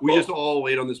we just all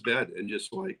laid on this bed and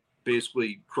just like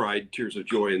basically cried tears of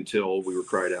joy until we were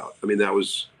cried out. I mean, it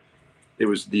was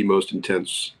the most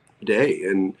intense day,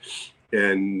 and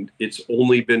it's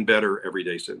only been better every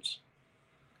day since.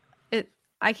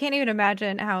 I can't even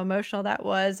imagine how emotional that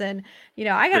was. And, you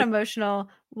know, I got emotional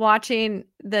watching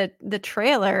the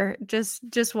trailer,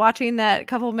 just watching that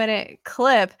couple minute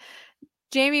clip.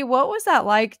 Jamie, what was that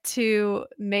like to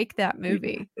make that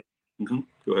movie? Mm-hmm.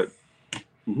 Go ahead.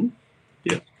 Mm-hmm.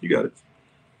 Yeah, you got it.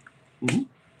 Mm-hmm.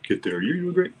 Get there. You're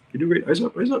doing great. You're doing great. Eyes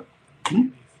up. Eyes up.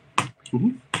 Mm-hmm.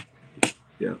 Mm-hmm.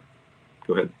 Yeah.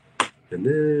 Go ahead. And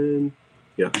then,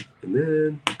 yeah. And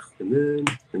then.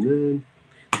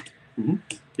 Mm-hmm.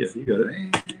 Yeah, you got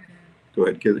it. Go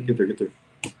ahead. Get there. Get there.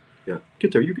 Yeah.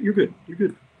 Get there. You're good. You're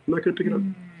good. I'm not going to pick it up.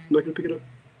 I'm not going to pick it up.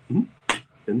 Mm-hmm.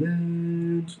 And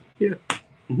then, yeah.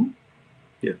 Mm-hmm.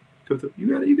 Yeah. Go through. You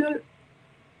got it. You got it.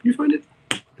 You find it.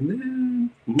 And then,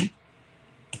 mm-hmm.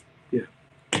 Yeah.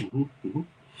 Mm-hmm. Mm-hmm.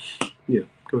 Yeah.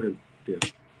 Go ahead. Yeah.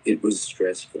 It was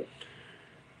stressful.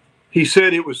 He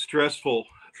said it was stressful.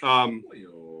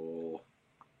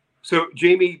 So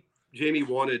Jamie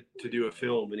wanted to do a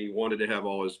film, and he wanted to have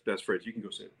all his best friends. You can go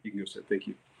sit. You can go sit. Thank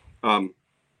you.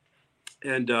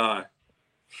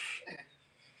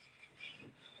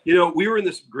 You know, we were in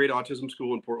this great autism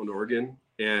school in Portland, Oregon,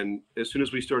 and as soon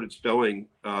as we started spelling,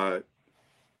 the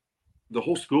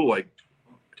whole school,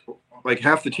 like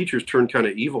half the teachers turned kind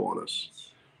of evil on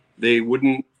us. They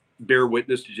wouldn't bear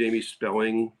witness to Jamie's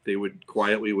spelling. They would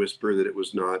quietly whisper that it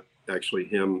was not actually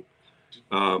him.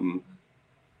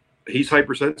 He's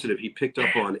hypersensitive. He picked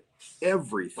up on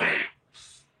everything.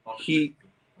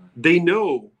 They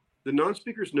know, the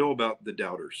non-speakers know about the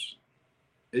doubters.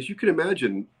 As you can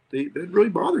imagine, that really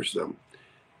bothers them.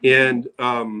 And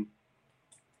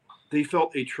they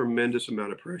felt a tremendous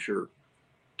amount of pressure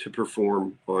to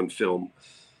perform on film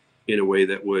in a way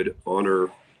that would honor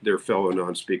their fellow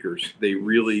non-speakers. They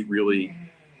really, really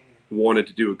wanted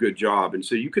to do a good job. And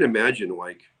so you can imagine,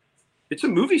 like, it's a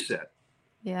movie set.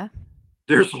 Yeah.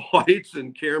 There's lights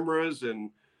and cameras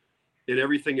and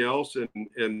everything else,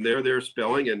 and they're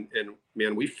spelling, and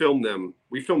man, we film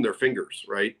their fingers,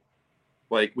 right?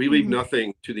 Like, we leave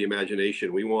nothing to the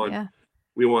imagination. We want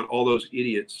all those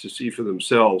idiots to see for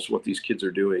themselves what these kids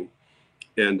are doing.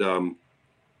 And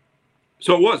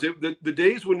so it was the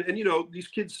days when, and you know, these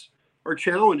kids are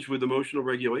challenged with emotional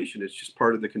regulation. It's just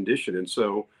part of the condition. And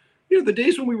so, you know, the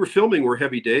days when we were filming were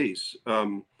heavy days.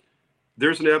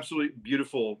 There's an absolutely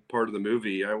beautiful part of the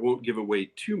movie. I won't give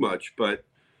away too much, but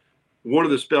one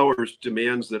of the spellers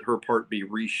demands that her part be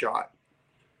reshot,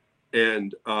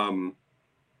 and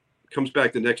comes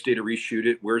back the next day to reshoot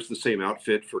it, wears the same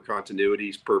outfit for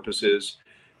continuity's purposes,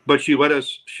 but she let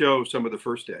us show some of the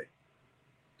first day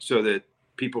so that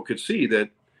people could see that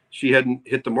she hadn't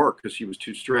hit the mark because she was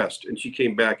too stressed, and she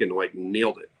came back and like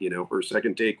nailed it. You know, her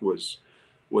second take was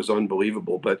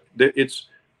unbelievable. But it's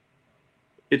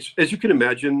as you can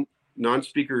imagine,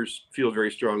 non-speakers feel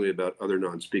very strongly about other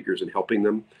non-speakers and helping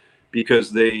them, because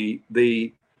they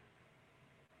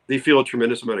feel a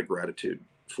tremendous amount of gratitude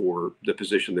for the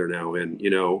position they're now in. You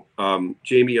know,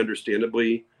 Jamie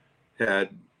understandably had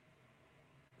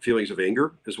feelings of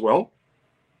anger as well,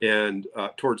 and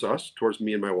towards us, towards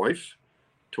me and my wife,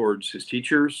 towards his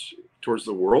teachers, towards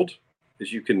the world,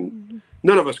 as you can,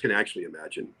 none of us can actually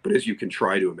imagine, but as you can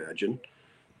try to imagine.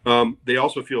 They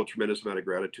also feel a tremendous amount of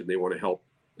gratitude. They want to help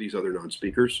these other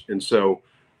non-speakers. And so,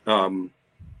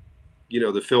 you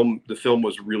know, the film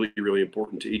was really, really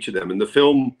important to each of them. And the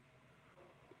film,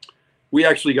 we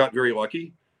actually got very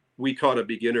lucky. We caught a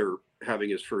beginner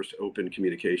having his first open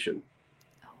communication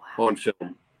on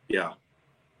film. Yeah.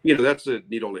 You know, that's a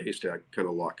needle in a haystack kind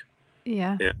of luck.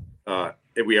 Yeah.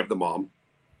 And we have the mom,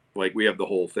 like we have the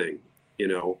whole thing, you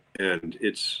know, and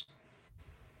it's,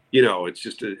 you know, it's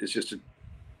just a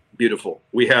beautiful.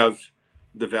 We have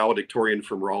the valedictorian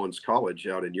from Rollins College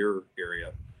out in your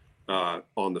area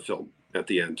on the film at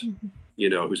the end, you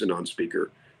know, who's a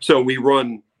non-speaker. So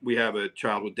we have a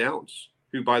child with Downs,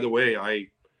 who, by the way,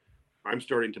 I'm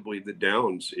starting to believe that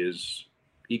Downs is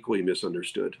equally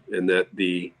misunderstood, and that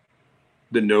the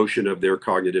notion of their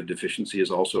cognitive deficiency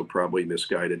is also probably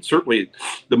misguided. Certainly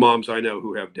the moms I know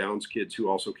who have Downs kids who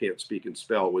also can't speak and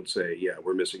spell would say, yeah,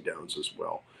 we're missing Downs as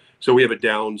well. So we have a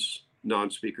Downs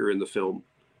non-speaker in the film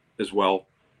as well.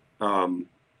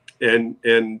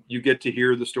 And you get to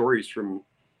hear the stories from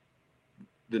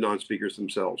the non-speakers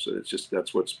themselves. And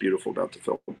that's what's beautiful about the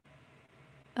film.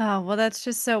 Oh, well, that's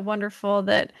just so wonderful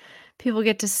that people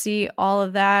get to see all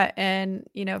of that. And,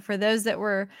 you know, for those that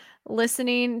were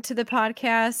listening to the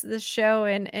podcast, the show,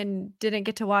 and didn't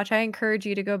get to watch, I encourage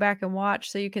you to go back and watch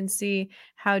so you can see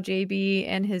how JB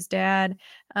and his dad,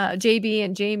 JB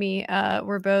and Jamie,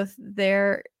 were both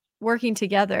there working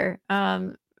together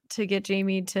to get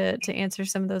Jamie to answer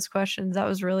some of those questions. That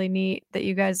was really neat that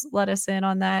you guys let us in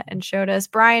on that and showed us.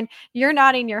 Brian, you're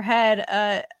nodding your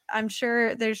head. I'm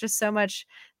sure there's just so much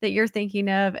that you're thinking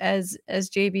of as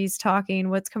JB's talking.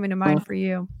 What's coming to mind for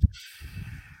you?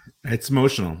 It's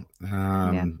emotional.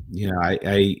 You know,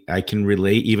 I can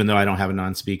relate, even though I don't have a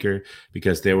non-speaker,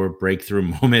 because there were breakthrough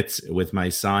moments with my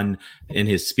son in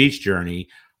his speech journey,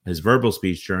 his verbal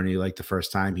speech journey. Like the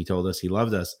first time he told us he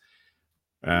loved us.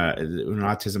 When an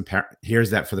autism parent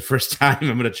hears that for the first time,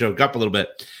 I'm going to choke up a little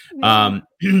bit.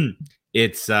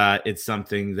 It's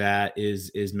something that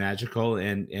is magical,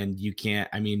 and you can't.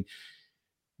 I mean,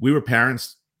 we were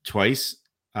parents twice,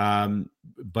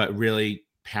 but really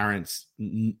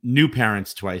new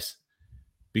parents twice,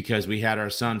 because we had our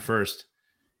son first,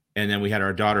 and then we had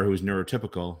our daughter, who was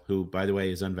neurotypical, who, by the way,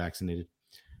 is unvaccinated,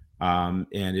 and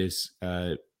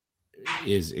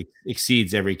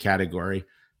exceeds every category.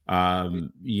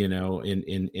 You know,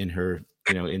 in her,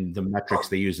 you know, in the metrics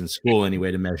they use in school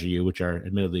anyway to measure you, which are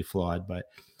admittedly flawed, but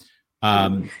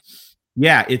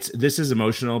yeah, this is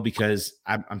emotional because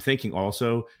I'm thinking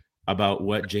also about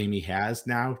what Jamie has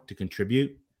now to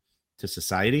contribute to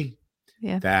society.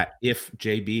 Yeah. That if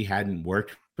JB hadn't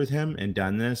worked with him and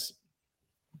done this,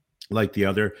 like the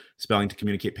other spelling to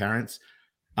communicate parents,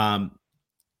 that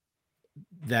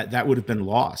would have been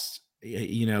lost.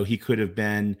 You know, he could have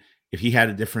been, if he had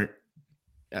a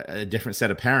different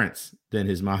set of parents than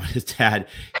his mom and his dad,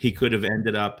 he could have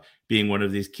ended up being one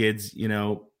of these kids, you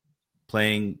know,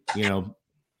 playing, you know,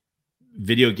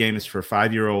 video games for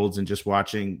 5-year-olds and just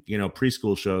watching, you know,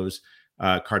 preschool shows,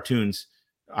 cartoons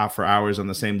for hours on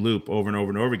the same loop over and over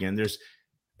and over again. There's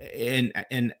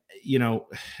you know,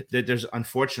 there's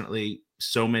unfortunately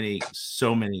so many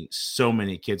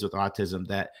kids with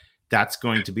autism that's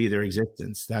going to be their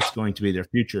existence. That's going to be their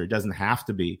future. It doesn't have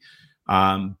to be.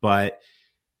 But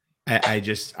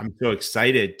I'm so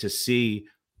excited to see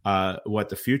what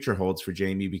the future holds for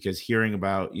Jamie, because hearing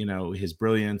about, you know, his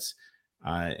brilliance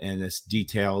and it's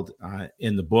detailed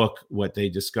in the book, what they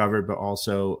discovered, but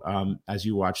also as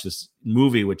you watch this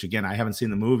movie, which again, I haven't seen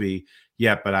the movie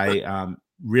yet, but I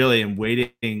really am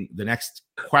waiting the next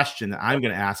question that I'm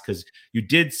going to ask, because you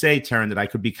did say, Taryn, that I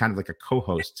could be kind of like a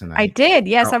co-host tonight. I did.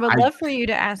 Yes. So I would love for you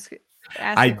to ask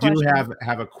I do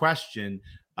have a question.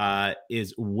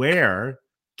 Is where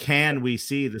can we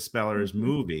see the Spellers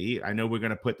movie? I know we're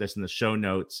going to put this in the show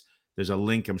notes. There's a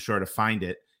link, I'm sure, to find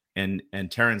it. And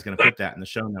Taryn's going to put that in the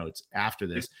show notes after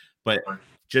this. But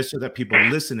just so that people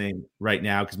listening right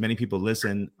now, because many people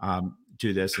listen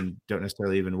to this and don't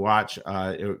necessarily even watch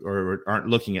or aren't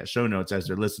looking at show notes as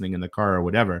they're listening in the car or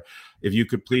whatever, if you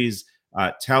could please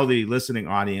tell the listening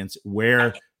audience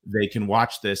where they can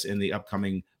watch this in the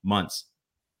upcoming months.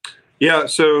 Yeah,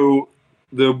 so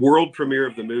the world premiere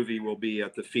of the movie will be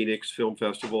at the Phoenix Film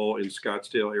Festival in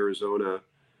Scottsdale, Arizona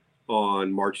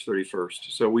on March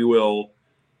 31st. So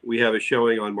we have a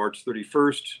showing on March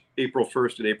 31st, April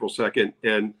 1st, and April 2nd.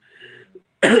 And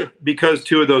because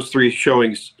 2 of those 3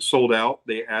 showings sold out,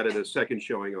 they added a second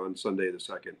showing on Sunday the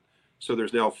 2nd. So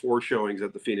there's now 4 showings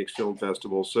at the Phoenix Film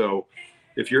Festival. So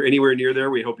if you're anywhere near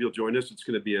there, we hope you'll join us. It's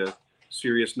going to be a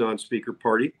serious non-speaker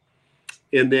party.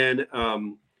 And then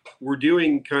we're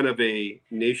doing kind of a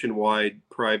nationwide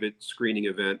private screening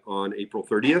event on April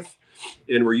 30th.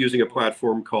 And we're using a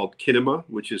platform called Kinema,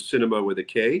 which is cinema with a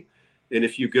K. And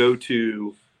if you go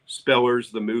to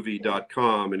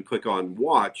spellersthemovie.com and click on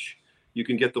watch, you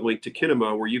can get the link to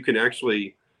Kinema, where you can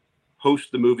actually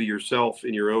host the movie yourself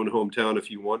in your own hometown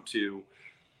if you want to,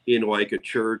 in like a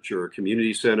church or a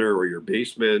community center or your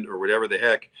basement or whatever the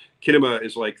heck. Kinema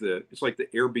is like the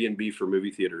Airbnb for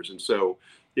movie theaters. And so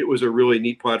it was a really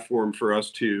neat platform for us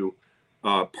to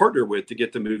partner with to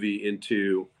get the movie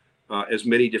into as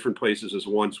many different places as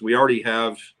once. We already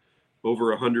have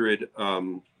over 100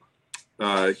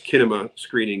 Kinema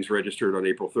screenings registered on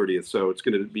April 30th. So it's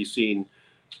going to be seen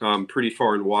pretty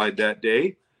far and wide that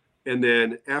day. And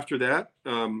then after that,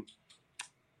 we're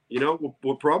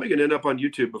probably going to end up on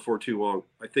YouTube before too long.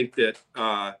 I think that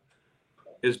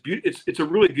it's a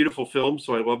really beautiful film.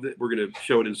 So I love that we're going to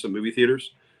show it in some movie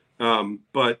theaters.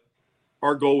 But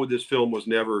our goal with this film was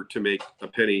never to make a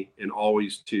penny, and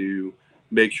always to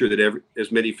make sure that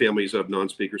as many families of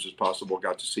non-speakers as possible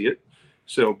got to see it.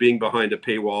 So being behind a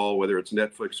paywall, whether it's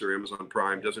Netflix or Amazon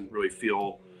Prime, doesn't really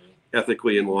feel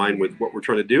ethically in line with what we're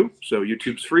trying to do. So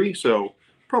YouTube's free. So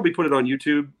probably put it on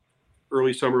YouTube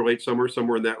early summer, late summer,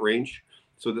 somewhere in that range,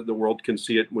 so that the world can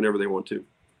see it whenever they want to.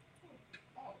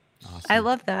 Awesome. I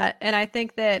love that. And I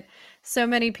think that so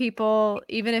many people,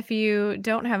 even if you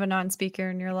don't have a non-speaker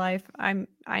in your life,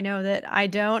 I know that I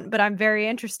don't, but I'm very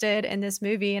interested in this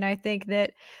movie. And I think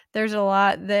that there's a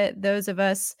lot that those of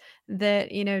us that,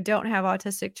 don't have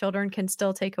autistic children can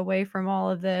still take away from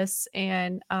all of this.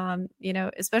 And,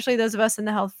 especially those of us in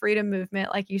the health freedom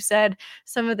movement, like you said,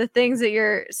 some of the things that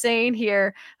you're saying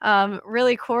here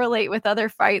really correlate with other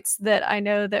fights that I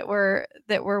know that we're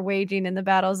waging, in the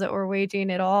battles that we're waging.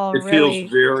 It all it really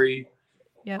feels very,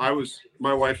 yep.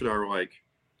 My wife and I were like,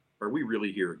 are we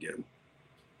really here again?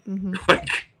 Mm-hmm.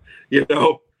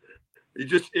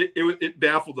 It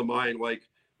baffled the mind.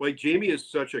 Like Jamie is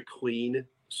such a clean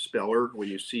speller when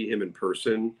you see him in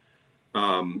person.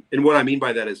 And what I mean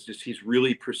by that is just, he's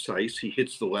really precise. He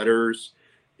hits the letters.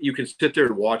 You can sit there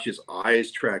and watch his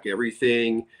eyes track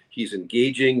everything. He's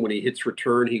engaging. When he hits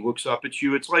return, he looks up at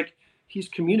you. It's like he's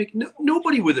communicating.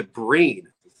 Nobody with a brain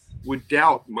would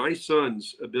doubt my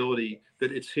son's ability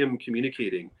that it's him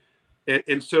communicating.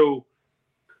 And so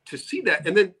to see that,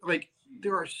 and then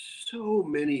there are so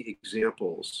many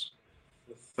examples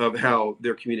of how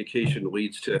their communication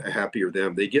leads to a happier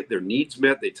them. They get their needs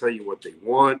met. They tell you what they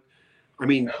want. I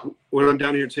mean, when I'm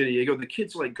down here in San Diego, the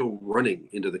kids go running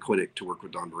into the clinic to work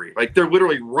with Don Marie. They're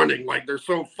literally running. They're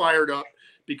so fired up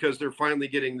because they're finally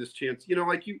getting this chance.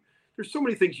 There's so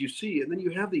many things you see, and then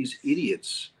you have these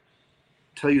idiots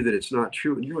tell you that it's not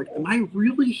true. And you're like, am I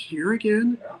really here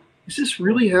again? Is this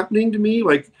really happening to me?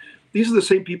 These are the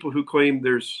same people who claim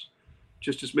there's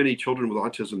just as many children with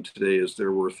autism today as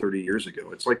there were 30 years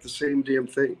ago. It's the same damn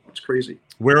thing. It's crazy.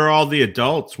 Where are all the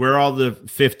adults? Where are all the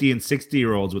 50 and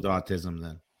 60-year-olds with autism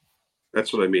then?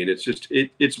 That's what I mean. It's just,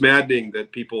 it's maddening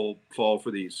that people fall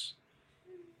for these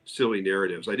silly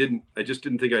narratives. I just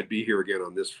didn't think I'd be here again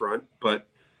on this front, but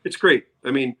it's great.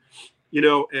 I mean,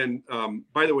 and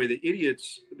by the way, the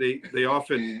idiots, they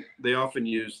often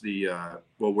use the,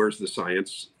 where's the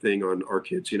science thing on our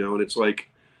kids, and it's like,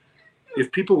 if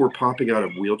people were popping out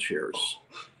of wheelchairs,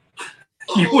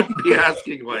 you wouldn't be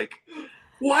asking well,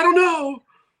 I don't know.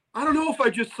 I don't know if I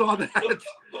just saw that,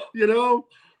 do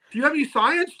you have any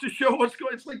science to show what's going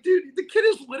on? It's like, dude, the kid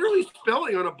is literally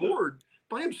spelling on a board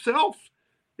by himself,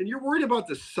 and you're worried about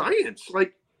the science.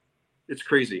 It's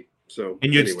crazy. So,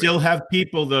 and you'd still have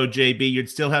people though, JB, you'd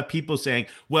still have people saying,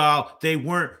 well, they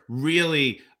weren't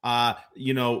really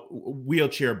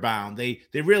wheelchair bound. They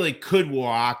really could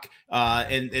walk,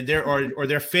 and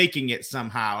they're faking it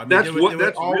somehow. I mean, there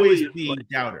would always be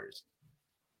doubters.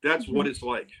 That's what it's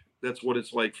like. That's what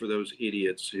it's like for those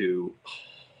idiots who,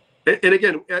 and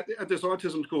again, at this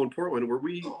autism school in Portland, where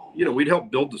we'd help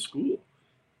build the school,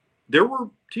 there were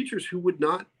teachers who would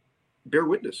not bear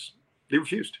witness. They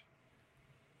refused.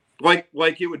 Like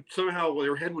it would somehow,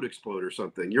 their head would explode or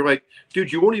something. You're like,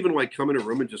 dude, you won't even come in a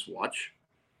room and just watch.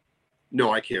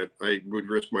 No, I can't. I would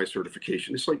risk my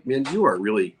certification. It's like, man, you are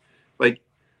really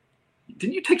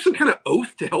didn't you take some kind of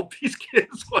oath to help these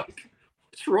kids?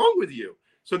 What's wrong with you?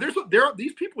 So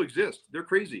these people exist. They're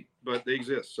crazy, but they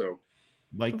exist. So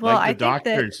the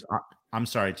doctors. I'm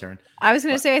sorry, Taryn. I was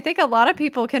going to say, I think a lot of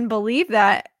people can believe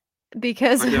that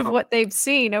because of what they've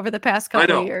seen over the past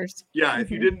couple of years. Yeah, if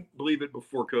you didn't believe it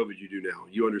before COVID, you do now.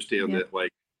 You understand that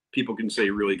like people can say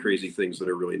really crazy things that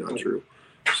are really not true.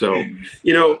 So,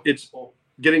 it's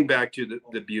getting back to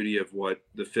the beauty of what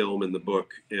the film and the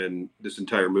book and this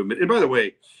entire movement. And by the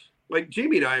way, like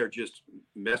Jamie and I are just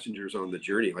messengers on the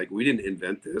journey. Like we didn't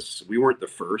invent this. We weren't the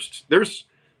first. There's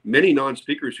many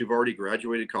non-speakers who've already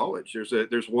graduated college.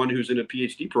 There's one who's in a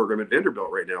PhD program at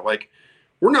Vanderbilt right now. Like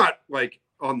we're not like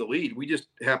on the lead. We just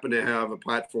happen to have a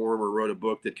platform or wrote a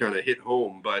book that kind of hit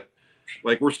home. But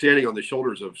like we're standing on the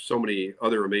shoulders of so many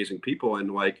other amazing people.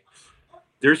 And like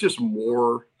there's just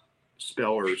more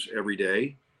spellers every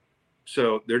day.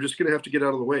 So they're just going to have to get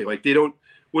out of the way. Like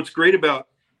what's great about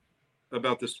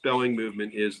the spelling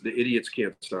movement is the idiots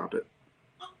can't stop it.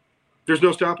 There's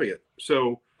no stopping it.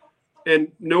 So,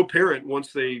 and no parent,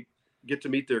 once they get to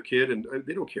meet their kid, and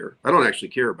they don't care. I don't actually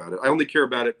care about it. I only care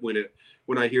about it when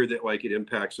I hear that like it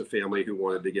impacts a family who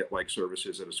wanted to get like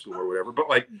services at a school or whatever. But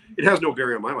like it has no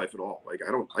bearing on my life at all. Like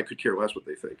I could care less what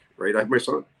they think. Right? I have my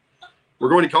son. We're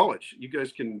going to college. You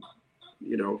guys can,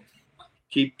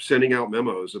 keep sending out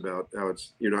memos about how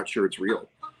you're not sure it's real.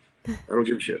 I don't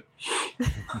give a shit.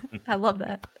 I love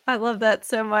that. I love that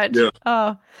so much. Yeah.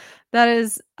 Oh,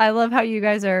 I love how you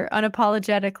guys are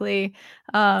unapologetically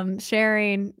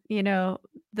sharing,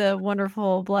 the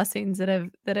wonderful blessings that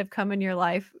have come in your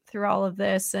life through all of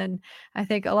this. And I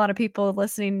think a lot of people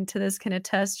listening to this can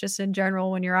attest just in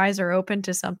general, when your eyes are open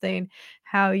to something,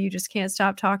 how you just can't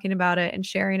stop talking about it and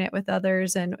sharing it with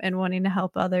others and wanting to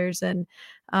help others. And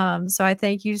so I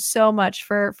thank you so much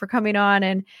for coming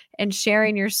on and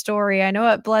sharing your story. I know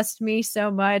it blessed me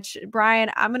so much. Brian,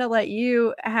 I'm going to let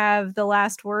you have the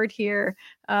last word here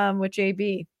with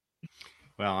JB.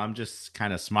 Well, I'm just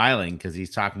kind of smiling because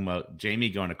he's talking about Jamie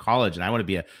going to college, and I want to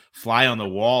be a fly on the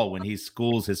wall when he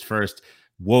schools his first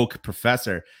woke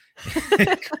professor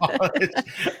in college.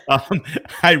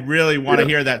 I really want to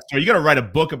hear that story. You got to write a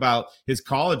book about his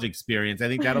college experience. I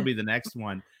think that'll be the next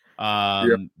one.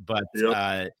 But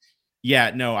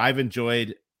I've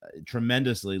enjoyed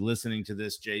tremendously listening to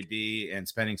this, JB, and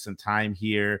spending some time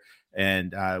here.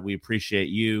 And we appreciate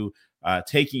you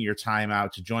taking your time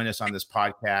out to join us on this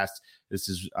podcast. This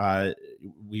is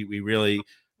we really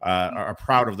are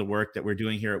proud of the work that we're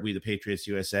doing here at We the Patriots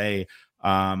USA,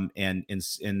 and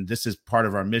this is part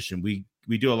of our mission. We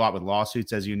do a lot with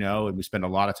lawsuits, as you know, and we spend a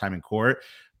lot of time in court.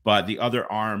 But the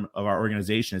other arm of our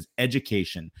organization is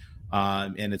education,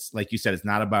 and it's like you said, it's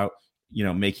not about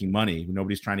making money.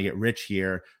 Nobody's trying to get rich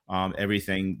here.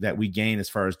 Everything that we gain as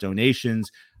far as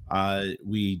donations,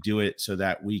 we do it so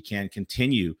that we can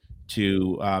continue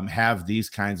to have these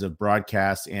kinds of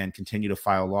broadcasts and continue to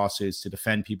file lawsuits to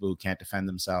defend people who can't defend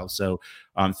themselves. So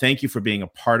thank you for being a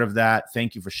part of that.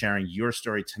 Thank you for sharing your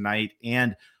story tonight,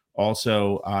 and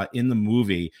also in the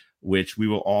movie, which we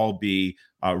will all be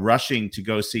rushing to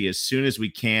go see as soon as we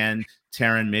can.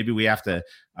 Taryn, maybe we have to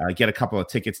get a couple of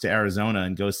tickets to Arizona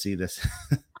and go see this.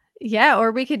 Yeah,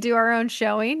 or we could do our own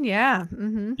showing. Yeah.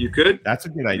 Mm-hmm. You could. That's a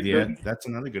good idea. That's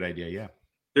another good idea. Yeah.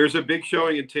 There's a big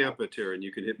showing in Tampa, Taryn.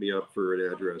 You can hit me up for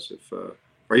an address.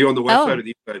 Are you on the west side or the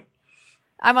east side?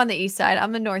 I'm on the east side.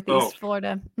 I'm in Northeast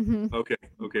Florida. Mm-hmm.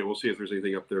 Okay. We'll see if there's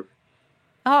anything up there.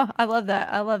 Oh, I love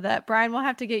that. Brian, we'll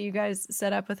have to get you guys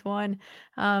set up with one,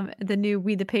 the new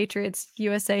We the Patriots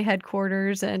USA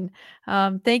headquarters. And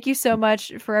thank you so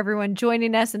much for everyone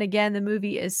joining us. And again, the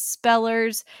movie is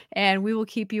Spellers, and we will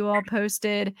keep you all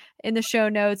posted in the show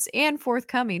notes and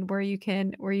forthcoming where you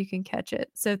can catch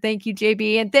it. So thank you,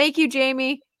 JB, and thank you,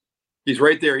 Jamie. He's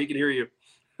right there. He can hear you.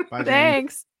 Bye,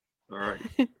 Thanks. Jamie. All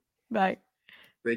right. Bye.